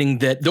too, meaning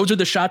that those are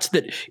the shots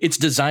that it's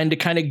designed to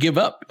kind of give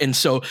up. And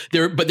so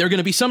there are going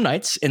to be some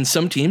nights and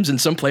some teams and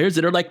some players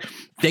that are like,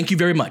 thank you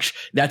very much.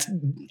 I'm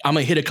going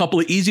to hit a couple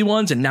of easy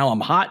ones and now I'm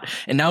hot.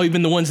 And now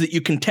even the ones that you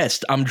can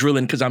test, I'm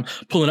drilling because I'm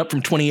pulling up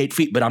from 28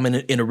 feet, but I'm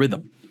in a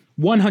rhythm.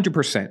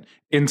 100%.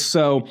 And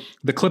so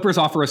the Clippers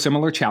offer a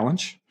similar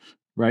challenge,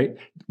 right?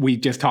 We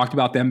just talked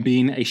about them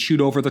being a shoot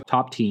over the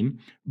top team,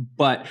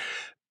 but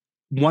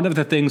one of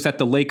the things that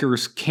the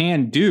Lakers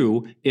can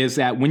do is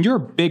that when you're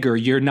bigger,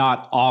 you're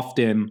not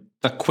often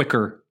the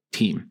quicker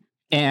team.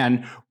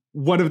 And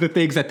one of the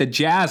things that the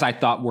Jazz I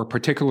thought were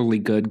particularly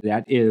good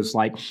at is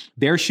like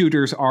their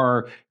shooters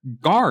are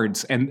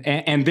guards.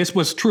 And this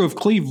was true of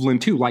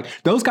Cleveland too. Like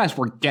those guys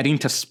were getting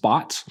to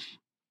spots.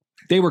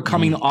 They were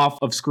coming off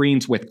of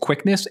screens with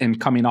quickness and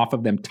coming off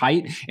of them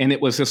tight. And it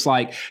was just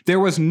like,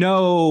 there was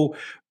no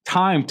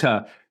time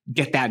to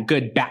get that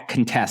good back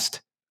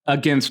contest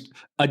against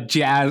a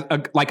Jazz,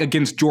 like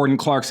against Jordan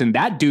Clarkson.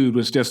 That dude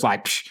was just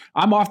like,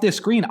 I'm off this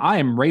screen. I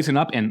am raising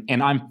up and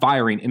I'm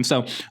firing. And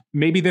so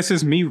maybe this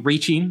is me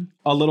reaching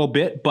a little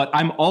bit, but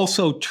I'm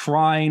also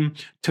trying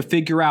to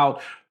figure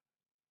out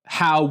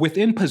how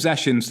within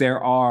possessions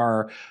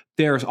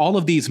there's all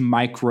of these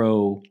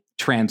micro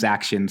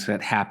transactions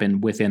that happen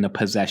within a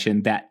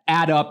possession that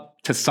add up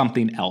to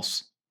something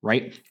else,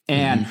 right?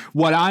 And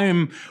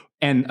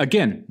and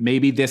again,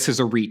 maybe this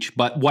is a reach,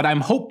 but what I'm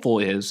hopeful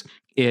is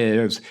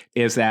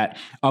that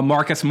a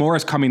Marcus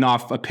Morris coming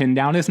off a pin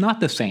down is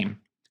not the same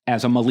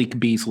as a Malik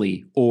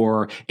Beasley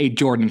or a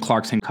Jordan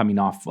Clarkson coming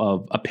off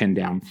of a pin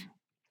down.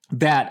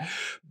 That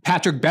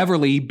Patrick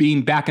Beverley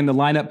being back in the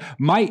lineup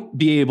might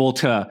be able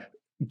to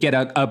get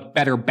a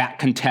better back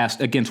contest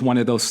against one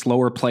of those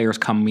slower players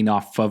coming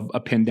off of a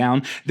pin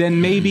down than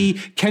maybe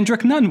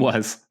Kendrick Nunn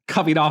was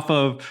coming off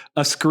of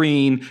a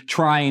screen,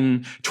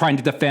 trying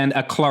to defend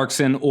a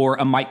Clarkson or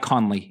a Mike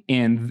Conley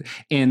in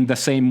the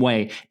same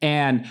way,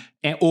 and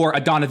or a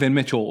Donovan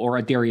Mitchell or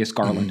a Darius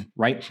Garland,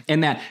 right?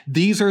 And that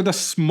these are the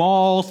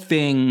small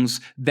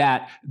things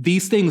that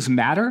these things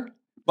matter,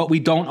 but we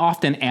don't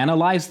often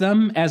analyze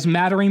them as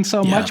mattering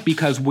so much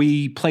because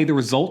we play the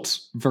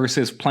results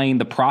versus playing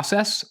the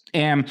process.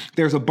 And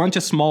there's a bunch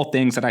of small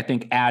things that I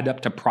think add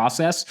up to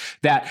process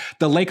that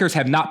the Lakers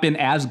have not been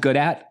as good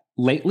at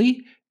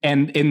lately.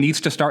 And it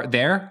needs to start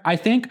there, I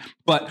think.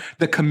 But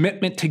the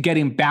commitment to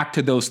getting back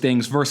to those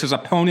things versus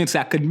opponents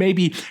that could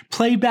maybe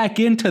play back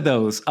into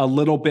those a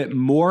little bit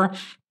more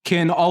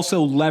can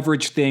also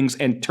leverage things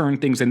and turn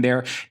things in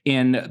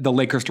the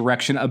Lakers'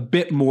 direction a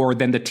bit more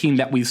than the team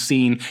that we've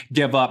seen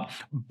give up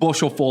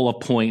bushelful of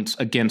points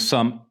against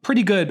some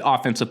pretty good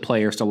offensive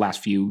players the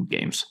last few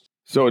games.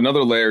 So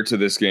another layer to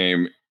this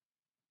game,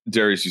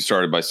 Darius, you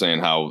started by saying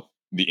how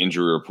the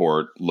injury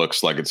report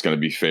looks like it's going to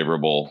be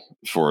favorable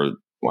for,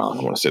 well, I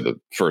don't want to say the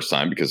first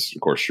time because, of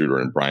course, Schroeder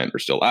and Bryant are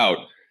still out.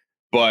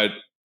 But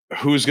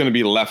who's going to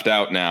be left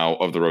out now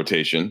of the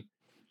rotation?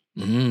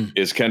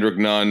 Is Kendrick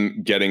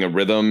Nunn getting a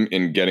rhythm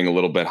and getting a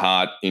little bit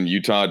hot in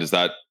Utah? Does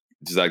that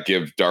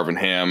give Darvin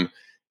Ham,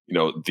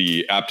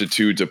 the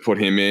aptitude to put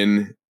him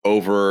in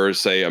over,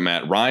 say, a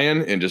Matt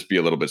Ryan and just be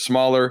a little bit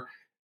smaller?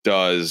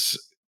 Does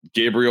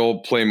Gabriel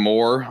play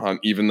more,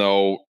 even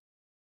though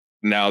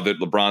now that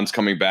LeBron's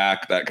coming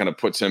back, that kind of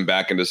puts him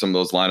back into some of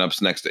those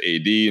lineups next to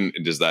AD?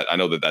 And does that? I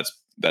know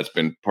that's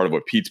been part of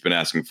what Pete's been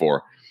asking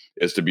for,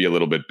 is to be a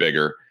little bit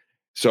bigger.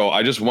 So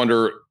I just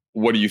wonder,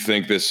 what do you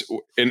think this?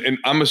 And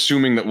I'm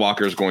assuming that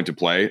Walker is going to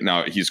play.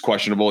 Now he's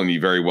questionable, and he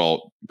very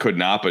well could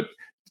not. But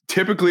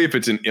typically, if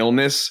it's an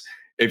illness,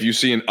 if you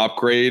see an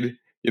upgrade,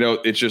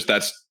 it's just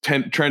that's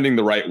trending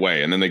the right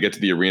way. And then they get to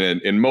the arena,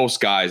 and most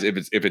guys, if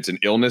it's an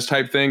illness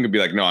type thing, it'd be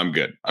like, no, I'm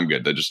good.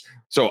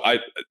 So I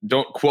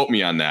don't quote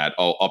me on that.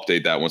 I'll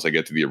update that once I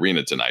get to the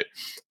arena tonight.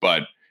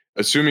 But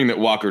assuming that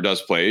Walker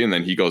does play and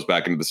then he goes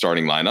back into the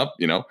starting lineup,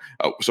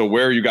 so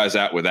where are you guys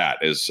at with that?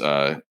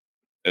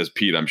 As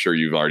Pete, I'm sure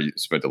you've already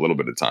spent a little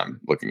bit of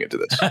time looking into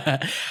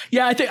this.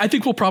 Yeah, I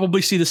think we'll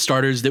probably see the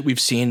starters that we've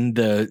seen,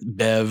 the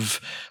Bev,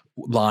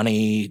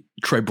 Lonnie,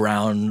 Troy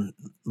Brown,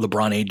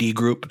 LeBron AD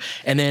group.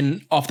 And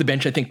then off the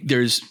bench, I think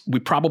we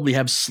probably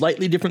have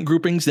slightly different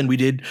groupings than we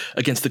did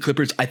against the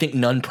Clippers. I think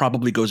none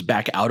probably goes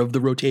back out of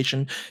the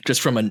rotation just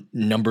from a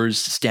numbers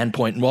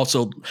standpoint. And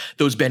also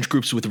those bench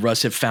groups with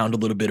Russ have found a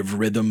little bit of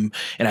rhythm.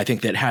 And I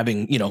think that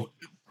having,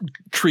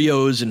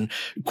 trios and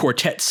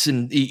quartets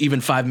and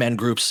even 5-man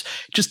groups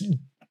just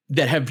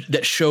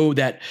that show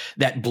that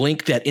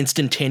blink, that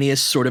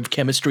instantaneous sort of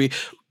chemistry.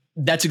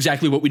 That's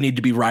exactly what we need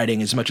to be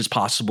riding as much as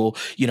possible,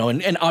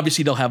 and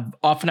obviously they'll have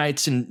off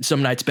nights and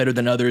some nights better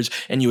than others,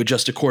 and you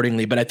adjust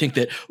accordingly. But I think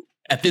that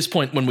at this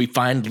point, when we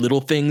find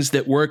little things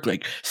that work,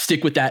 like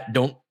stick with that,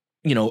 don't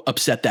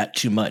upset that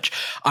too much.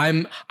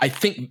 I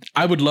think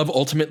I would love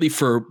ultimately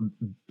for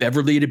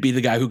Beverly to be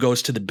the guy who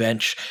goes to the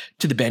bench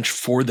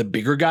for the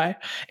bigger guy,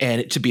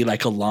 and it to be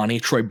like a Lonnie,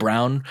 Troy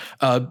Brown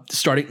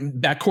starting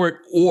backcourt,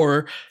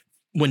 or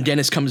when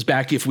Dennis comes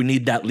back, if we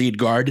need that lead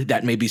guard,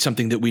 that may be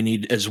something that we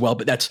need as well,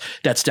 but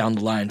that's down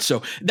the line.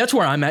 So that's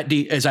where I'm at,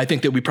 D, is I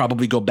think that we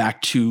probably go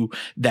back to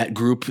that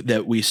group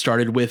that we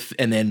started with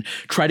and then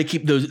try to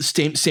keep those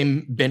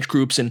same bench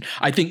groups. And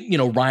I think,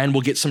 Ryan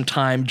will get some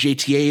time.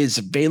 JTA is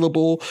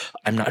available.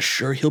 I'm not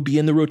sure he'll be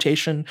in the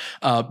rotation.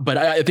 But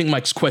I think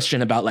Mike's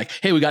question about like,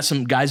 hey, we got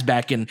some guys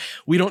back and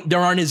there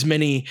aren't as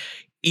many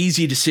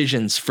easy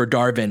decisions for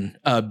Darvin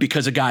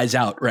because a guy's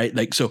out, right?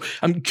 Like, so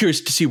I'm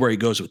curious to see where he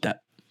goes with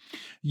that.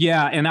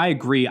 Yeah, and I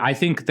agree. I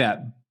think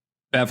that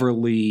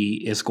Beverly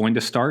is going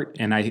to start,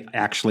 and I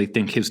actually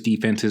think his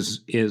defense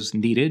is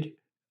needed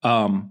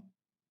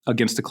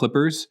against the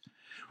Clippers.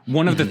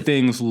 One of the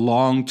things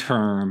long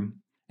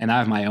term, and I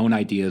have my own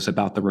ideas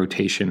about the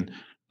rotation,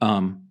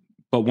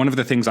 but one of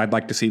the things I'd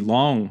like to see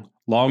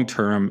long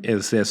term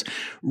is this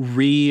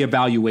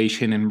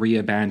reevaluation and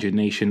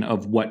reimagination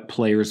of what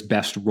players'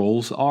 best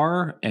roles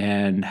are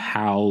and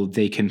how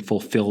they can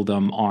fulfill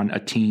them on a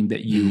team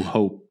that you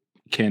hope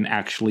can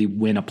actually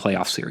win a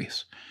playoff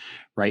series,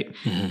 right?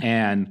 Mm-hmm.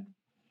 And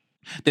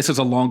this is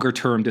a longer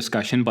term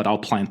discussion, but I'll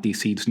plant these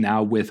seeds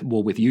now with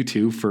you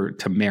two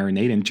to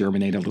marinate and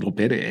germinate a little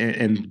bit,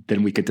 and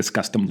then we could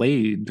discuss them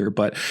later.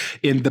 But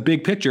in the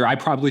big picture, I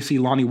probably see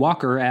Lonnie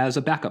Walker as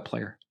a backup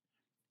player,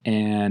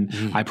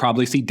 and I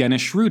probably see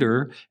Dennis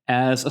Schroeder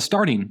as a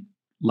starting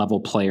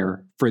level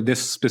player for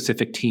this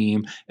specific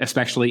team,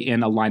 especially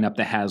in a lineup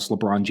that has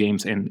LeBron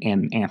James and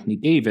Anthony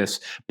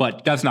Davis,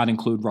 but does not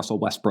include Russell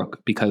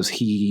Westbrook because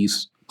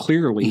he's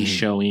clearly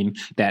showing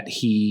that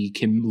he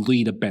can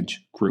lead a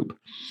bench group.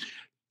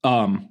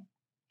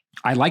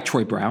 I like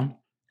Troy Brown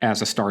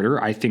as a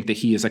starter. I think that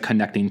he is a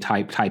connecting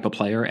type of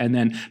player. And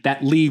then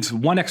that leaves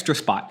one extra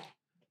spot,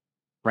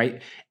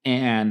 right?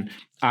 And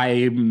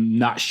I'm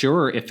not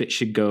sure if it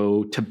should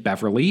go to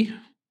Beverly.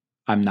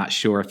 I'm not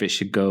sure if it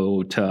should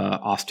go to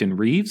Austin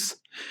Reeves,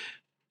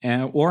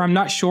 or I'm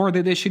not sure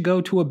that it should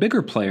go to a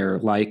bigger player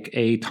like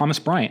a Thomas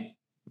Bryant,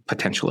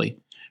 potentially,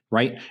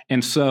 right?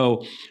 And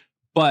so,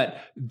 but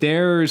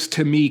there's,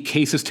 to me,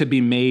 cases to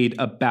be made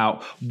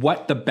about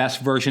what the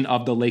best version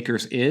of the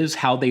Lakers is,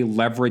 how they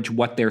leverage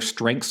what their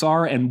strengths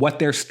are, and what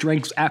their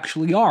strengths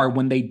actually are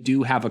when they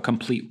do have a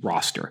complete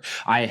roster.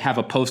 I have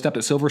a post up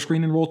at Silver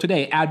Screen and Roll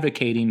today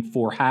advocating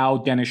for how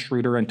Dennis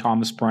Schroeder and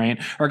Thomas Bryant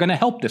are going to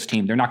help this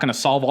team. They're not going to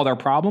solve all their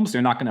problems.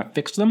 They're not going to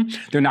fix them.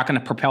 They're not going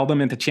to propel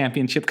them into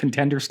championship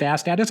contender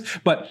status,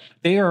 but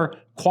they are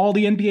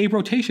quality NBA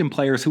rotation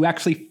players who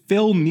actually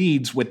fill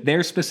needs with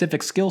their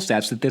specific skill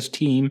sets that this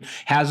team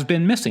has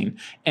been missing.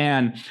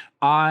 And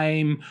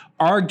I'm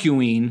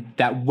arguing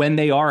that when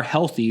they are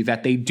healthy,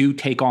 that they do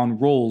take on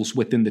roles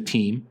within the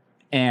team,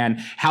 and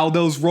how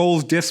those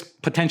roles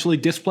potentially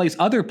displace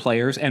other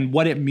players and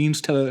what it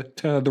means to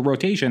the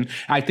rotation.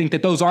 I think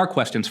that those are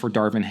questions for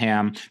Darvin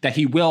Ham that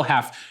he will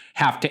have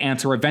to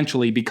answer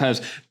eventually,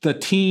 because the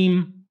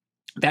team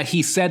that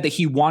he said that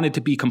he wanted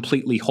to be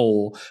completely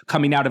whole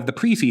coming out of the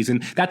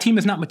preseason, that team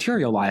has not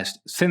materialized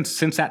since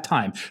that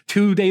time.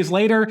 2 days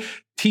later,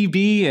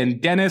 TB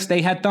and Dennis,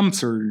 they had thumb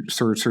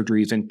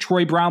surgeries, and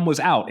Troy Brown was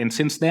out. And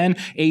since then,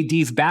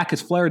 AD's back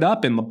has flared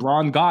up, and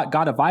LeBron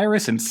got a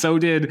virus, and so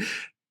did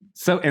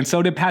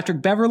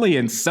Patrick Beverly,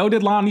 and so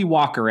did Lonnie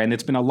Walker. And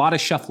it's been a lot of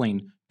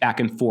shuffling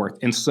back and forth.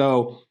 And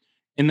so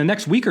in the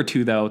next week or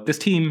two, though, this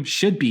team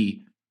should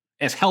be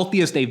as healthy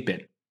as they've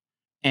been.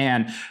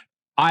 And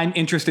I'm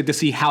interested to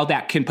see how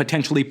that can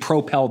potentially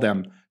propel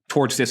them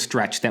towards this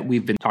stretch that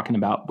we've been talking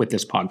about with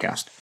this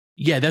podcast.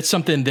 Yeah, that's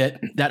something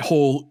that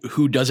whole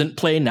who doesn't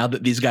play now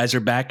that these guys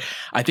are back,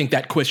 I think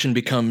that question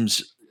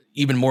becomes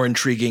even more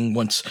intriguing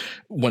once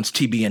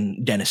TB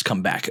and Dennis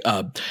come back.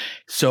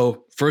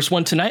 So first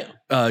one tonight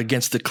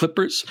against the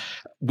Clippers.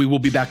 We will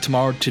be back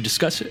tomorrow to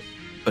discuss it.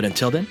 But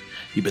until then,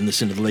 you've been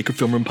listening to the Laker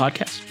Film Room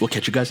Podcast. We'll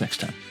catch you guys next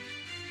time.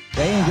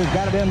 James has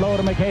got it in low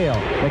to McHale.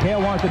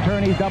 McHale wants to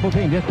turn. He's double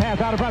teamed. Just pass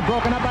out in front.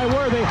 Broken up by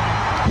Worthy.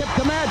 Tip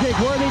to Magic.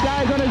 Worthy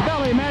dies on his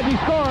belly. Magic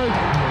scores.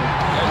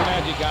 There's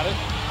Magic got it.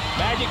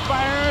 Magic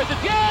fires.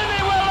 It's good.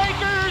 They will.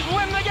 Lakers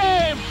win the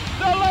game.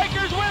 The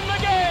Lakers win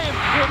the game.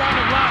 Rebound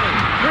of Lonnie.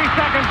 3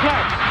 seconds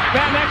left.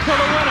 Van Exel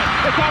to win it.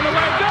 It's on the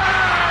way.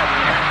 Good.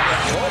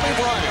 Kobe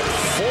Bryant,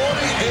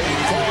 48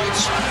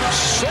 points,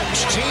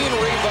 16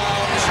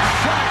 rebounds.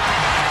 Shot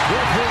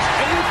with his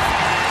 8th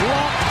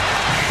block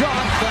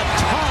shot that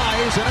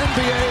ties an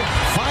NBA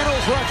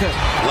Finals record.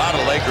 A lot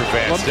of Laker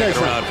fans sticking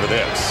around for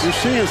this. You're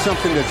seeing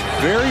something that's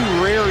very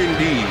rare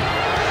indeed.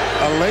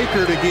 A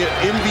Laker to get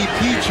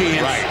MVP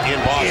chance in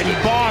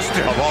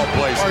Boston. Of all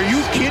places. Are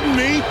you kidding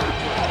me?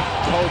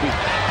 Kobe,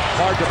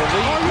 hard to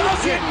believe. Are you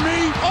kidding me?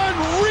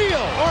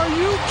 Unreal. Are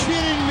you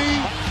kidding me?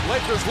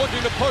 Lakers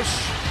looking to push.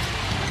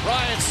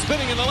 Bryant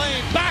spinning in the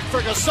lane. Back for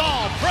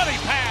Gasol. Pretty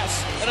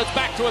pass. And it's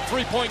back to a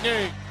 3-point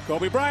game.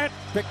 Kobe Bryant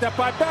picked up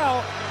by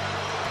Bell.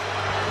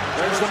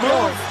 There's the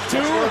move.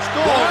 2, 1.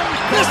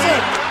 Miss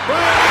it.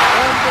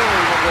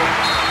 Unbelievable.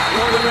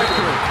 For the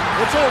victory.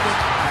 It's over.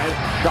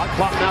 Shot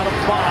clock now to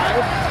 5.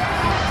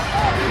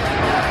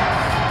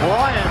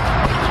 Bryant.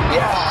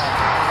 Yes.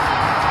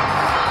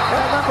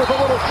 And that was a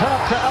little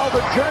tough to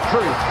Alvin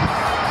Gentry.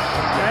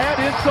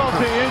 Add insult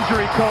to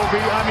injury, Kobe.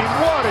 I mean,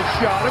 what a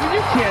shot. I mean,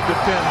 you can't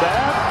defend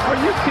that. Are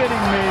you kidding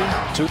me?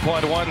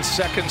 2.1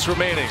 seconds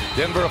remaining.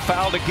 Denver a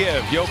foul to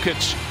give.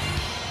 Jokic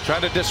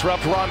trying to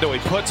disrupt Rondo. He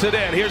puts it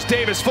in. Here's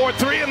Davis,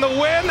 4-3 in the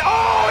win.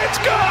 Oh, it's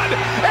good!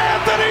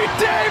 Anthony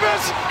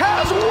Davis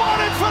has won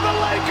it for the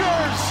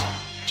Lakers!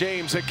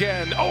 James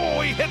again.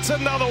 Oh, he hits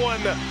another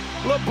one.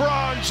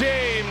 LeBron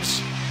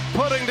James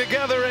putting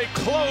together a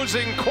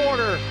closing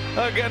quarter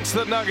against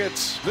the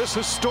Nuggets. This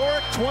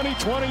historic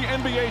 2020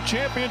 NBA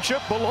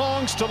championship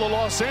belongs to the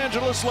Los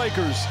Angeles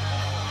Lakers.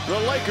 The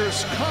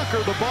Lakers conquer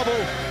the bubble,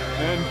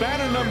 and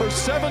banner number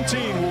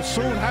 17 will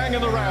soon hang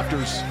in the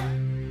rafters.